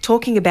panel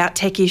talking about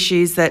tech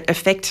issues that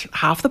affect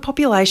half the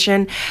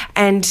population,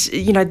 and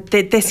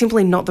they're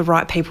simply not the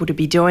right people to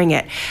be doing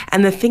it.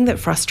 And the thing that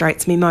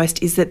frustrates me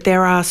most is that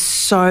there are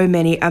so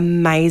many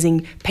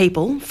amazing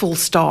people, full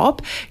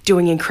stop,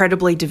 doing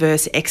incredibly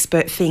diverse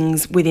expert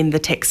things within the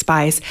tech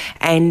space,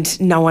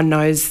 and no one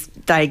knows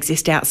they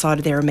exist outside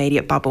of their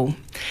immediate bubble.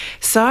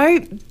 So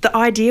the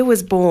idea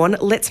was born,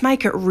 let's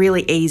make it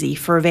really easy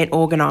for event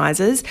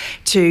organisers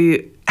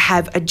to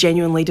have a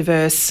genuinely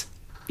diverse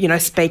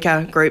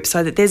speaker group,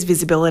 so that there's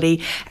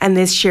visibility and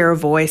there's share of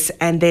voice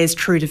and there's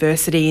true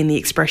diversity in the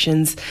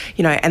expressions,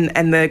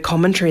 and the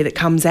commentary that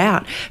comes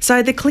out.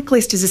 So the Click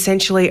List is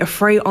essentially a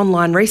free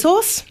online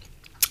resource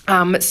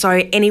So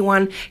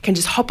anyone can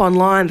just hop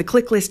online,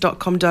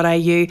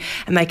 theclicklist.com.au,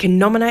 and they can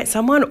nominate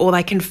someone or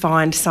they can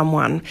find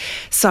someone.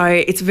 So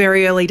it's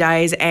very early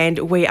days and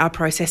we are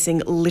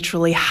processing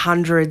literally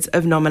hundreds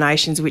of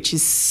nominations, which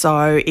is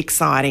so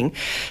exciting.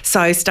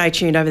 So stay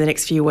tuned over the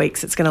next few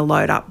weeks. It's going to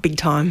load up big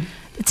time.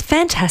 It's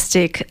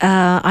fantastic.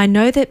 I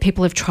know that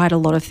people have tried a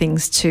lot of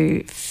things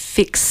to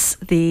fix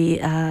the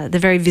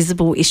very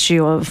visible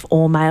issue of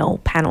all male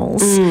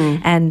panels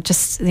and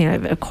just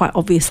a quite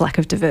obvious lack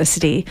of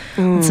diversity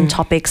on some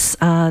topics.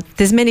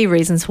 There's many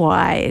reasons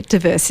why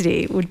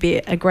diversity would be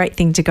a great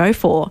thing to go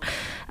for.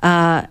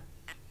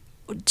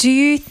 Do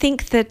you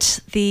think that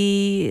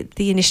the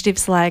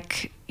initiatives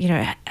like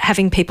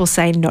having people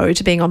say no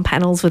to being on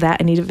panels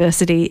without any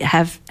diversity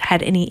have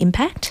had any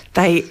impact?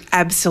 They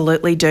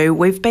absolutely do.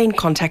 We've been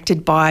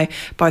contacted by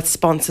both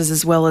sponsors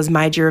as well as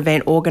major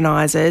event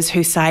organisers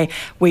who say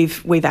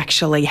we've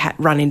actually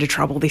run into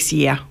trouble this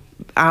year.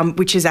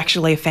 Which is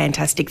actually a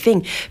fantastic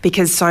thing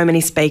because so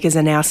many speakers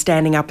are now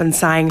standing up and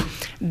saying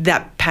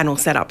that panel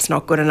setup's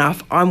not good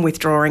enough. I'm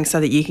withdrawing so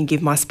that you can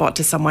give my spot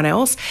to someone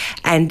else.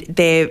 And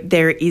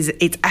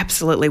it's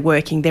absolutely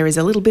working. There is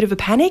a little bit of a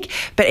panic,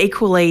 but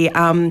equally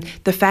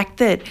the fact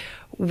that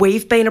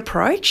we've been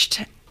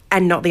approached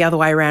and not the other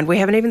way around. We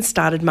haven't even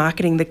started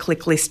marketing the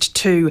Click List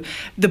to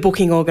the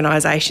booking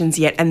organisations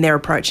yet, and they're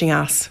approaching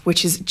us,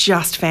 which is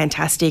just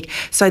fantastic.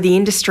 So the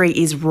industry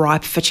is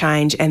ripe for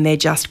change and they're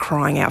just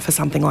crying out for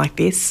something like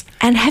this.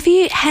 And have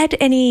you had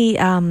any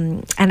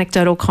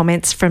anecdotal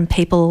comments from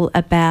people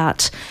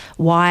about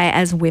why,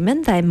 as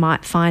women, they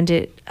might find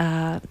it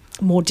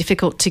more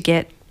difficult to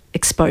get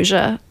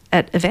exposure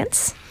at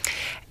events?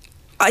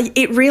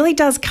 It really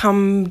does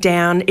come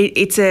down.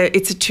 It's a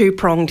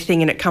two-pronged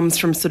thing, and it comes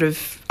from sort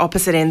of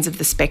opposite ends of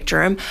the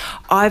spectrum.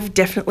 I've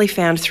definitely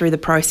found through the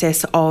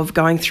process of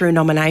going through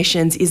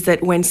nominations is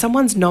that when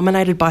someone's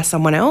nominated by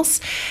someone else,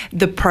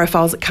 the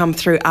profiles that come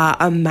through are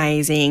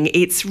amazing.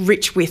 It's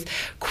rich with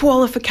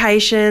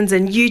qualifications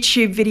and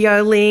YouTube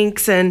video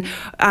links and,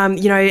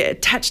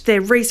 attached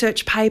their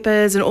research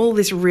papers and all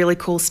this really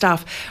cool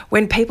stuff.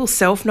 When people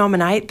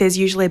self-nominate, there's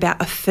usually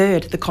about a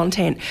third the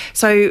content.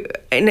 So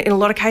in a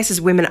lot of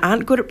cases, women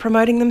aren't good at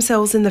promoting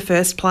themselves in the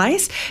first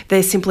place.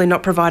 They're simply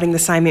not providing the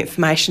same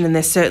information, and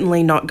they're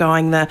certainly not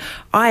going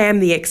I am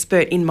the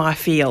expert in my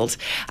field.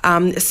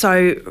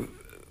 So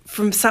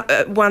from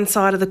one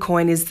side of the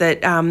coin is that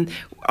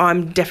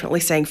I'm definitely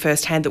seeing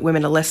firsthand that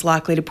women are less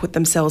likely to put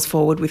themselves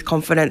forward with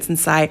confidence and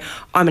say,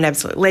 I'm an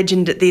absolute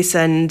legend at this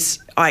and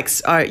I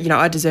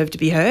deserve to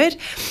be heard.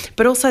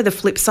 But also the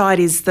flip side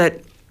is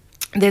that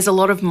there's a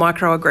lot of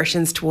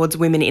microaggressions towards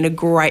women in a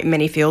great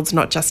many fields,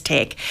 not just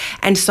tech.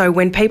 And so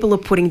when people are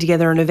putting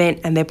together an event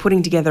and they're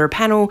putting together a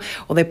panel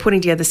or they're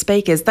putting together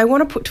speakers, they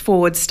want to put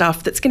forward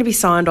stuff that's going to be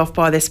signed off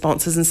by their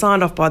sponsors and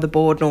signed off by the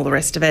board and all the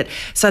rest of it,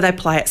 so they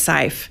play it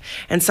safe.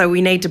 And so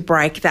we need to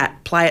break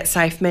that play it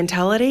safe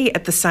mentality.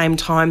 At the same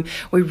time,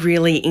 we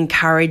really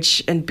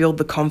encourage and build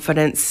the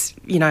confidence,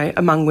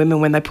 among women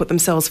when they put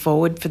themselves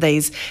forward for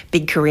these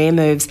big career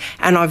moves.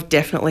 And I've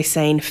definitely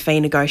seen fee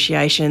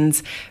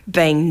negotiations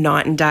being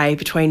night and day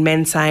between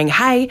men saying,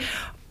 hey,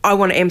 I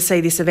want to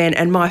MC this event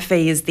and my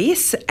fee is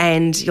this,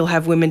 and you'll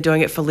have women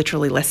doing it for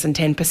literally less than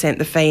 10%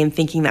 the fee and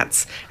thinking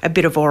that's a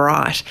bit of all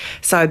right.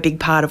 So a big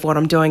part of what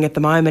I'm doing at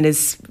the moment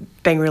is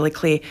being really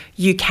clear,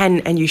 you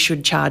can and you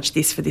should charge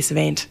this for this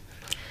event.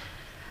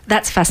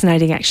 That's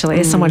fascinating, actually.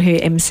 As someone who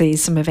MCs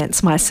some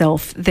events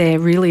myself, there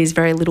really is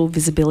very little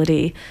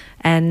visibility,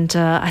 and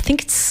I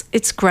think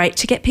it's great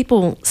to get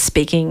people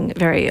speaking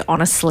very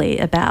honestly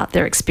about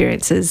their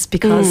experiences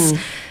because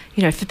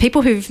for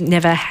people who've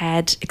never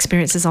had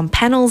experiences on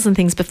panels and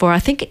things before, I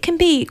think it can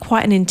be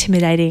quite an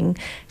intimidating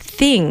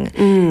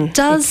thing.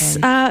 Does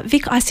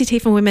Vic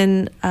ICT for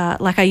Women,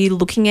 are you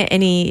looking at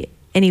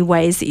any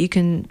ways that you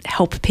can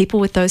help people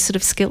with those sort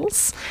of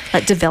skills,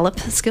 like develop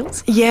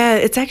skills? Yeah,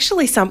 it's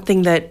actually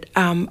something that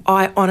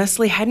I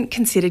honestly hadn't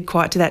considered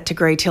quite to that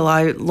degree till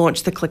I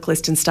launched the Click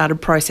List and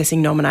started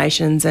processing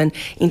nominations and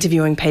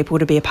interviewing people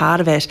to be a part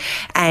of it.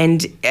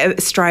 And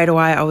straight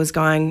away I was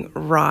going,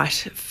 right,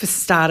 for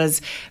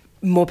starters,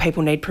 more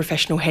people need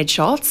professional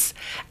headshots,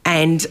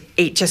 and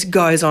it just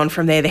goes on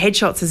from there. The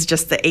headshots is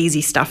just the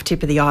easy stuff,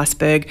 tip of the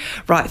iceberg,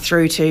 right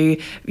through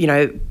to,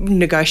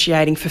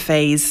 negotiating for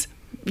fees,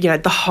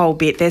 the whole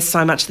bit. There's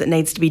so much that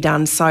needs to be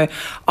done. So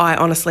I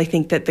honestly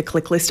think that the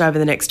Click List over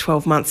the next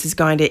 12 months is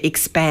going to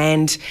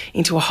expand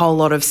into a whole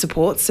lot of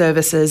support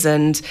services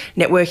and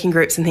networking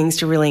groups and things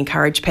to really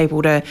encourage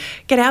people to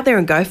get out there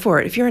and go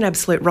for it. If you're an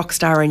absolute rock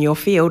star in your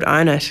field,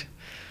 own it.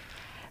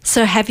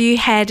 So have you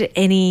had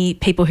any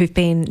people who've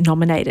been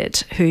nominated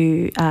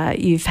who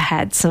you've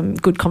had some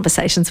good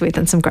conversations with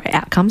and some great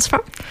outcomes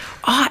from?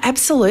 Oh,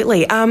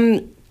 absolutely.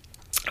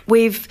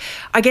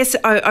 I guess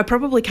I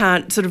probably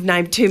can't sort of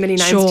name too many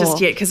names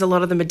just yet, because a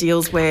lot of them are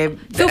deals where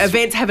the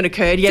events haven't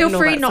occurred yet. Feel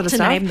free not to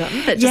name them,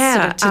 but just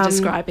sort of to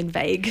describe in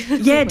vague.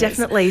 Yeah,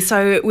 definitely.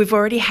 So we've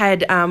already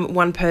had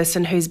one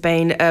person who's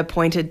been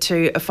appointed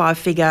to a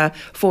 5-figure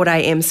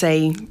 4-day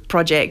MC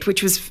project,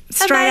 which was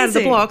straight out of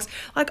the blocks.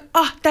 Like,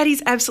 that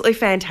is absolutely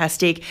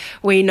fantastic.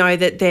 We know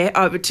that there,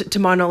 to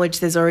my knowledge,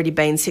 there's already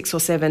been 6 or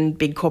 7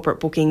 big corporate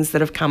bookings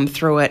that have come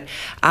through it,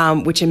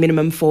 which are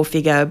minimum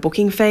 4-figure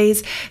booking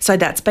fees. So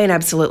that's been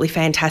absolutely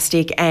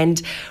fantastic. And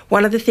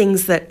one of the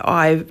things that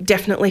I've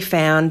definitely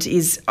found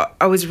is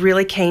I was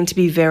really keen to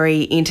be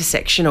very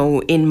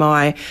intersectional in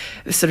my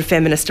sort of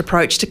feminist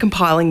approach to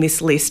compiling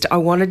this list. I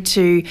wanted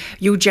to,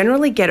 you'll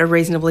generally get a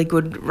reasonably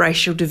good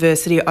racial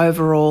diversity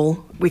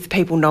overall with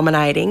people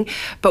nominating,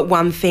 but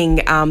one thing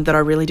that I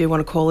really do want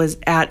to call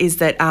out is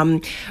that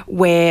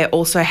we're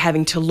also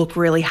having to look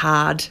really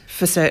hard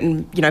for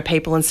certain,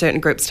 people and certain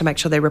groups to make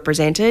sure they're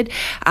represented.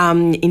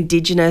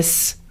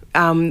 Indigenous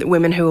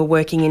women who are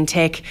working in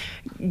tech,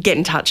 get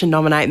in touch and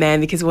nominate,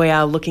 man, because we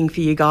are looking for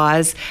you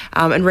guys,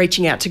 and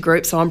reaching out to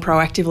groups. So I'm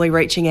proactively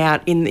reaching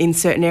out in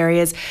certain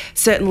areas.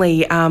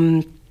 Certainly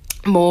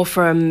more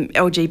from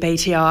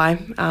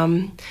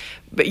LGBTI,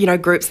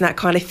 but groups and that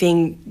kind of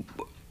thing.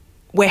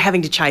 We're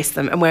having to chase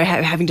them, and we're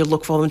having to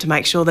look for them to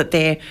make sure that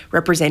they're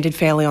represented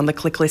fairly on the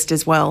click list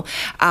as well.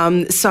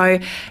 So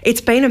it's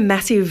been a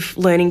massive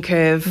learning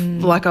curve.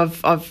 Like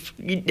I've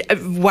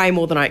way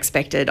more than I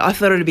expected. I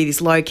thought it'd be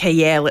this low key.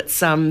 Yeah,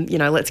 let's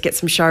get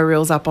some show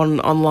reels up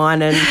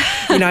online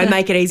and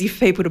make it easy for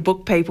people to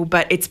book people.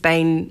 But it's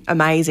been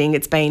amazing.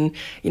 It's been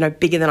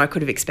bigger than I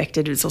could have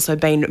expected. It's also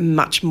been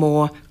much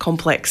more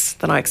complex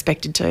than I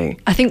expected to.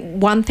 I think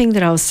one thing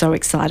that I was so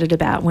excited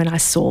about when I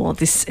saw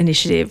this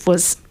initiative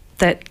was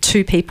that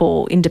 2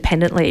 people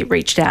independently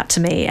reached out to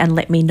me and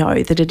let me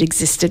know that it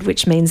existed,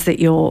 which means that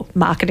your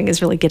marketing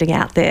is really getting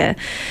out there.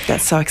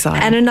 That's so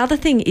exciting. And another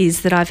thing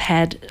is that I've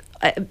had,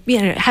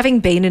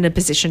 having been in a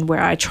position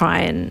where I try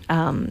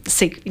and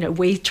seek,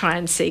 we try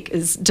and seek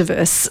as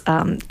diverse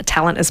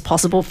talent as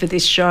possible for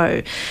this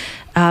show,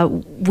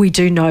 we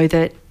do know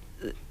that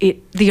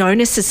the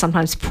onus is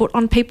sometimes put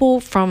on people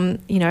from,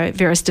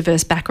 various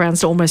diverse backgrounds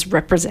to almost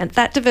represent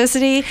that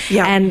diversity.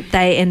 Yeah. And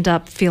they end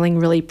up feeling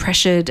really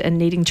pressured and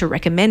needing to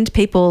recommend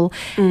people.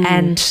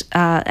 And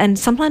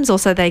sometimes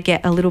also they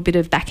get a little bit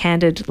of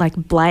backhanded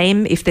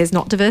blame if there's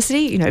not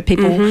diversity.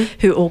 People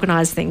who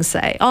organise things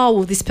say, oh,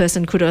 well, this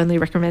person could only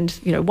recommend,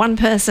 one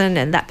person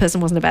and that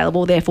person wasn't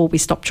available, therefore we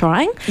stopped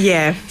trying.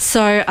 Yeah.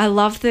 So I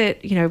love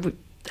that,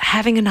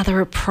 having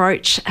another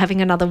approach, having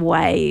another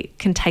way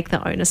can take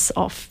the onus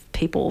off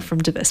people from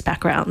diverse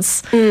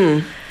backgrounds.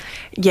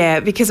 Yeah,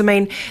 because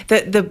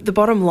the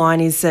bottom line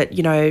is that,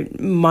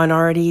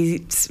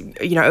 minorities,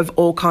 of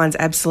all kinds,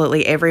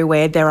 absolutely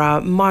everywhere. There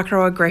are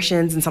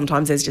microaggressions and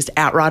sometimes there's just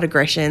outright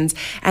aggressions,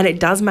 and it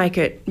does make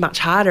it much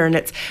harder. And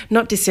it's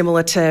not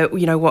dissimilar to,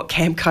 what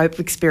Camp Cope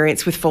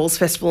experienced with Falls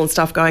Festival and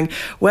stuff, going,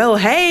 well,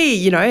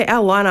 hey,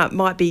 our lineup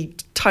might be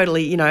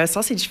totally, a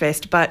sausage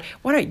fest, but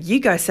why don't you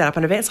go set up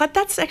an event? It's like,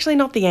 that's actually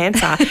not the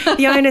answer.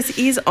 The onus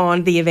is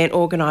on the event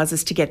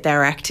organisers to get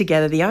their act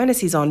together. The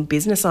onus is on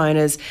business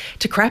owners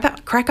to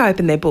crack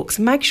open their books,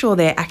 make sure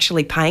they're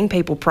actually paying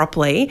people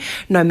properly,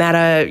 no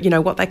matter,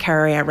 what they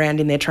carry around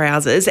in their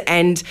trousers,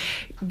 and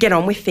get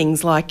on with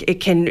things. Like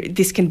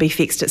this can be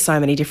fixed at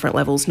so many different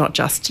levels, not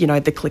just,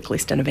 the click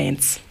list and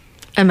events.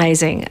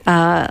 Amazing.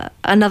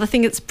 Another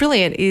thing that's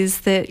brilliant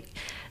is that,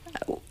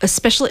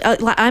 especially,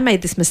 I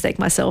made this mistake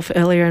myself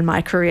earlier in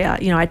my career.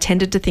 I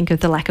tended to think of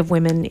the lack of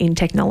women in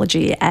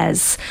technology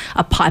as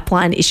a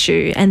pipeline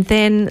issue, and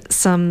then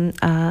some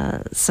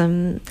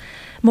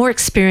more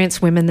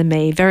experienced women than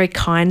me very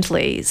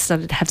kindly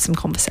started to have some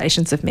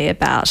conversations with me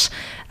about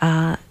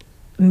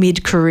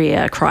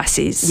mid-career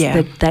crises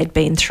that they'd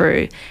been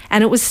through,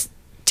 and it was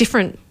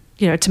different,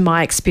 to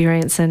my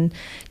experience, and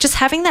just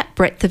having that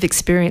breadth of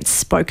experience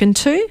spoken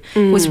to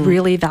was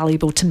really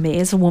valuable to me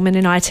as a woman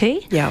in IT.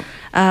 Yeah.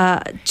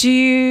 Do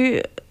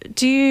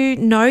you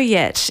know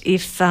yet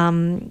if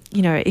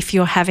if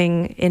you're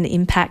having an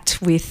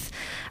impact with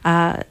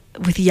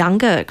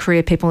younger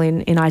career people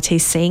in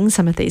IT, seeing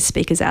some of these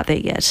speakers out there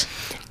yet?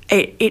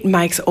 It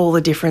makes all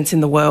the difference in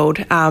the world.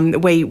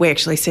 We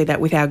actually see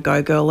that with our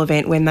Go Girl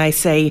event when they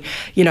see,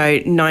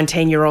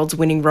 19-year-olds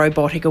winning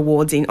robotic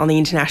awards on the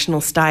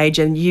international stage,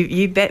 and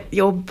you bet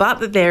your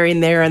butt that they're in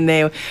there and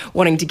they're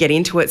wanting to get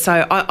into it.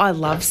 So I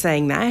love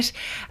seeing that,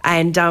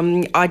 and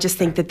I just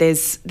think that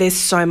there's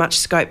so much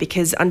scope,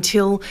 because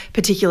until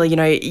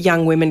particularly,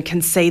 young women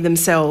can see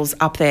themselves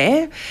up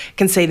there,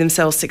 can see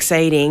themselves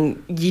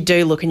succeeding, you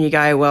do look and you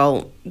go,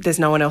 well, there's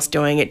no one else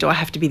doing it? Do I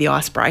have to be the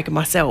icebreaker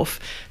myself?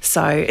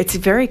 So it's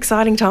very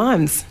exciting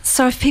times.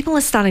 So if people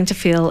are starting to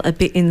feel a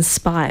bit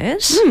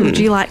inspired, would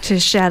you like to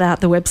shout out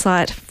the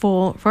website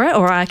for it?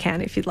 Or I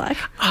can if you'd like.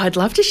 I'd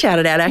love to shout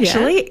it out,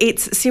 actually. Yeah.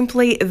 It's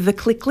simply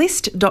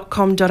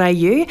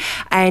theclicklist.com.au.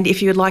 And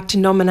if you would like to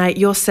nominate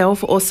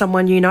yourself or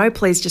someone you know,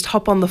 please just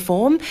hop on the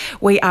form.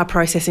 We are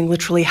processing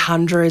literally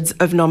hundreds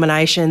of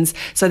nominations.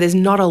 So there's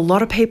not a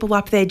lot of people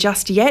up there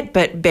just yet,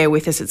 but bear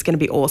with us. It's going to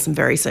be awesome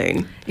very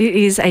soon. It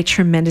is a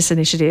tremendous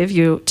initiative.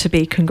 You're to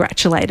be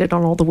congratulated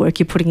on all the work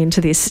you're putting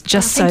into this,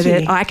 just so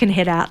that I can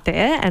head out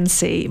there and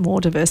see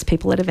more diverse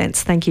people at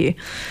events. Thank you.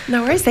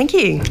 No worries. Thank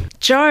you.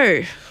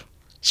 Jo,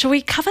 shall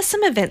we cover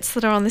some events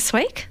that are on this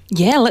week?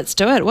 Yeah, let's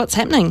do it. What's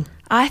happening?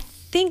 I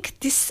think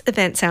this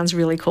event sounds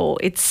really cool.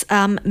 It's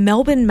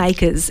Melbourne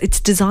Makers.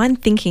 It's design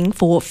thinking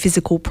for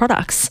physical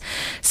products.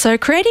 So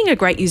creating a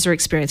great user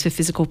experience for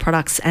physical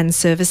products and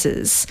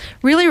services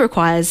really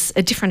requires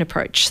a different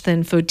approach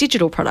than for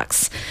digital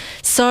products.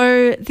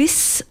 So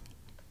this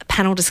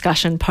panel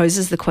discussion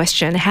poses the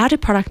question, how do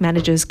product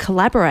managers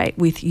collaborate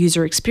with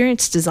user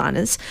experience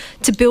designers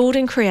to build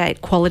and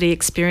create quality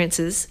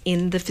experiences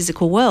in the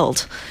physical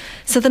world?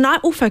 So the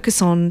night will focus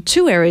on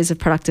two areas of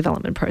product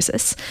development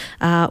process.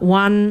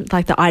 One,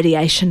 like the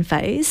ideation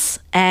phase,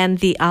 and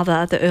the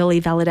other, the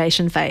early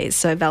validation phase.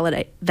 So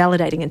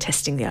validating and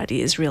testing the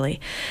ideas, really.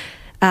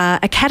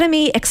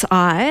 Academy XI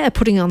are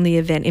putting on the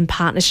event in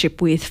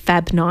partnership with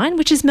Fab9,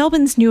 which is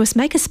Melbourne's newest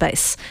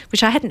makerspace,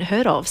 which I hadn't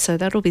heard of, so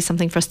that'll be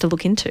something for us to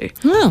look into.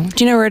 Oh,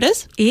 do you know where it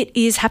is? It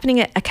is happening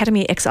at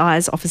Academy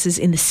XI's offices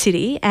in the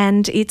city,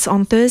 and it's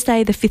on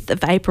Thursday the 5th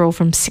of April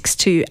from 6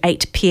 to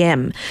 8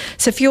 p.m.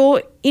 So if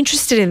you're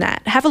interested in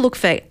that, have a look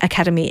for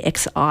Academy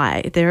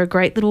XI. They're a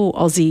great little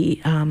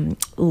Aussie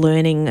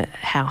learning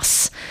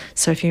house.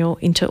 So if you're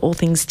into all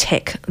things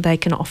tech, they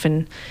can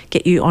often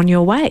get you on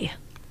your way.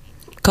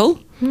 Cool.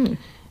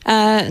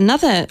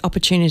 Another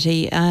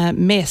opportunity,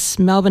 MESS,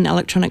 Melbourne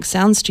Electronic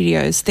Sound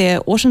Studios, their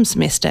autumn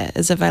semester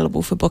is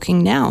available for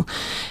booking now.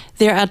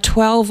 There are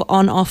 12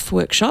 on-off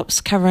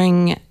workshops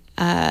covering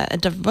a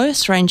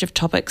diverse range of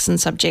topics and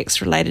subjects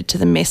related to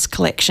the MESS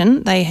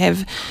collection. They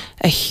have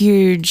a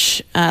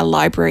huge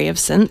library of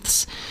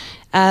synths.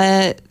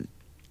 There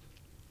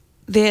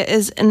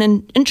is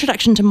an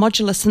introduction to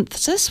modular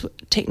synthesis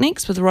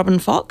techniques with Robin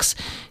Fox,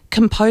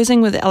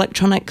 composing with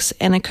electronics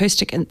and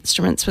acoustic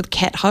instruments with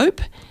Kat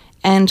Hope,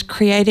 and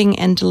creating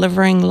and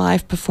delivering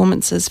live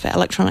performances for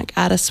electronic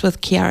artists with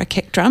Kiara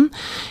Kickdrum.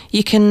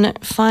 You can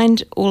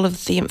find all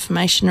of the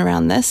information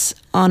around this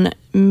on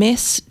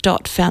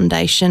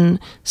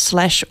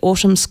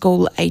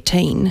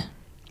mess.foundation/autumnschool18.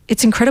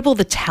 It's incredible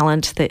the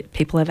talent that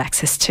people have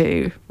access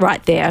to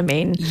right there. I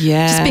mean,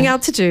 just being able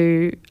to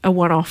do a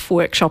one-off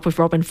workshop with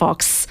Robin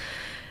Fox.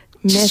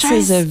 MESS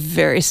is a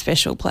very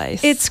special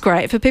place. It's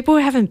great. For people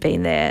who haven't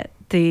been there,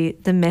 the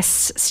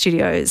MESS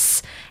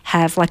studios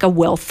have like a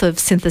wealth of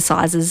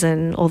synthesizers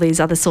and all these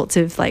other sorts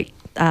of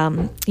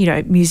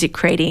music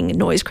creating,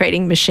 noise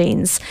creating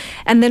machines.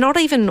 And they're not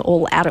even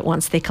all out at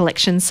once. Their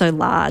collection's so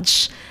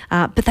large.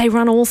 But they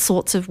run all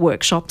sorts of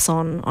workshops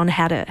on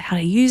how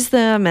to use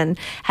them and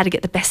how to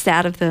get the best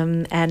out of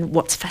them and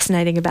what's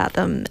fascinating about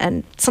them.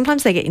 And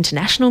sometimes they get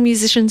international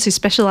musicians who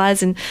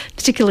specialise in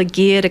particular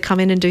gear to come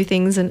in and do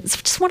things. And it's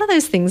just one of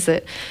those things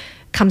that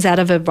comes out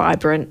of a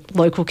vibrant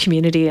local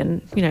community,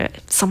 and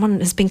someone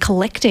has been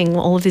collecting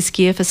all of this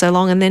gear for so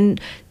long, and then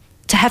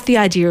to have the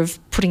idea of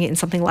putting it in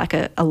something like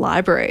a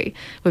library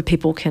where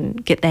people can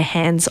get their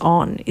hands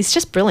on is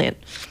just brilliant.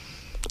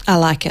 I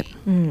like it.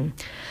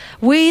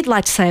 We'd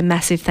like to say a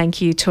massive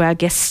thank you to our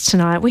guests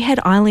tonight. We had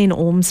Eileen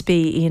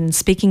Ormsby in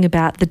speaking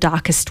about The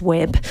Darkest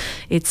Web.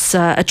 It's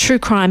a true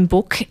crime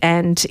book,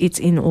 and it's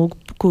in all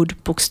good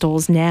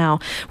bookstores now.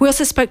 We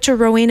also spoke to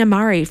Rowena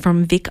Murray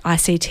from Vic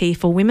ICT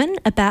for Women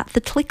about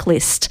the Click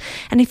List.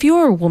 And if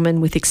you're a woman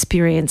with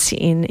experience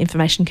in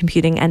information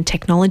computing and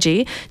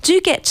technology, do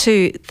get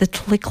to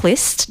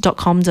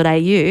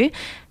theclicklist.com.au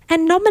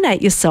and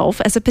nominate yourself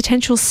as a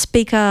potential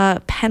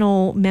speaker,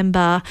 panel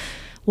member,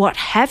 what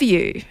have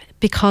you,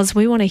 because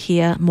we want to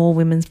hear more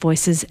women's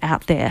voices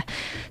out there.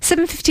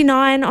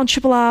 7:59 on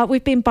Triple R.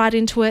 We've been bite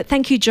into it.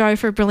 Thank you, Jo,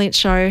 for a brilliant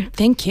show.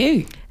 Thank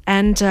you.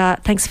 And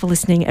thanks for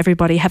listening,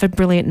 everybody. Have a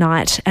brilliant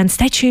night, and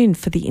stay tuned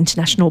for the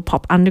International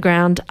Pop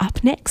Underground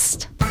up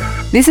next.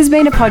 This has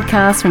been a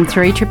podcast from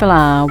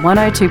 3RRR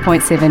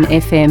 102.7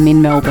 FM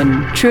in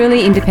Melbourne.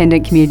 Truly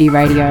independent community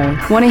radio.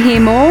 Want to hear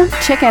more?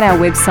 Check out our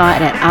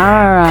website at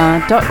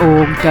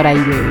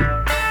rrr.org.au.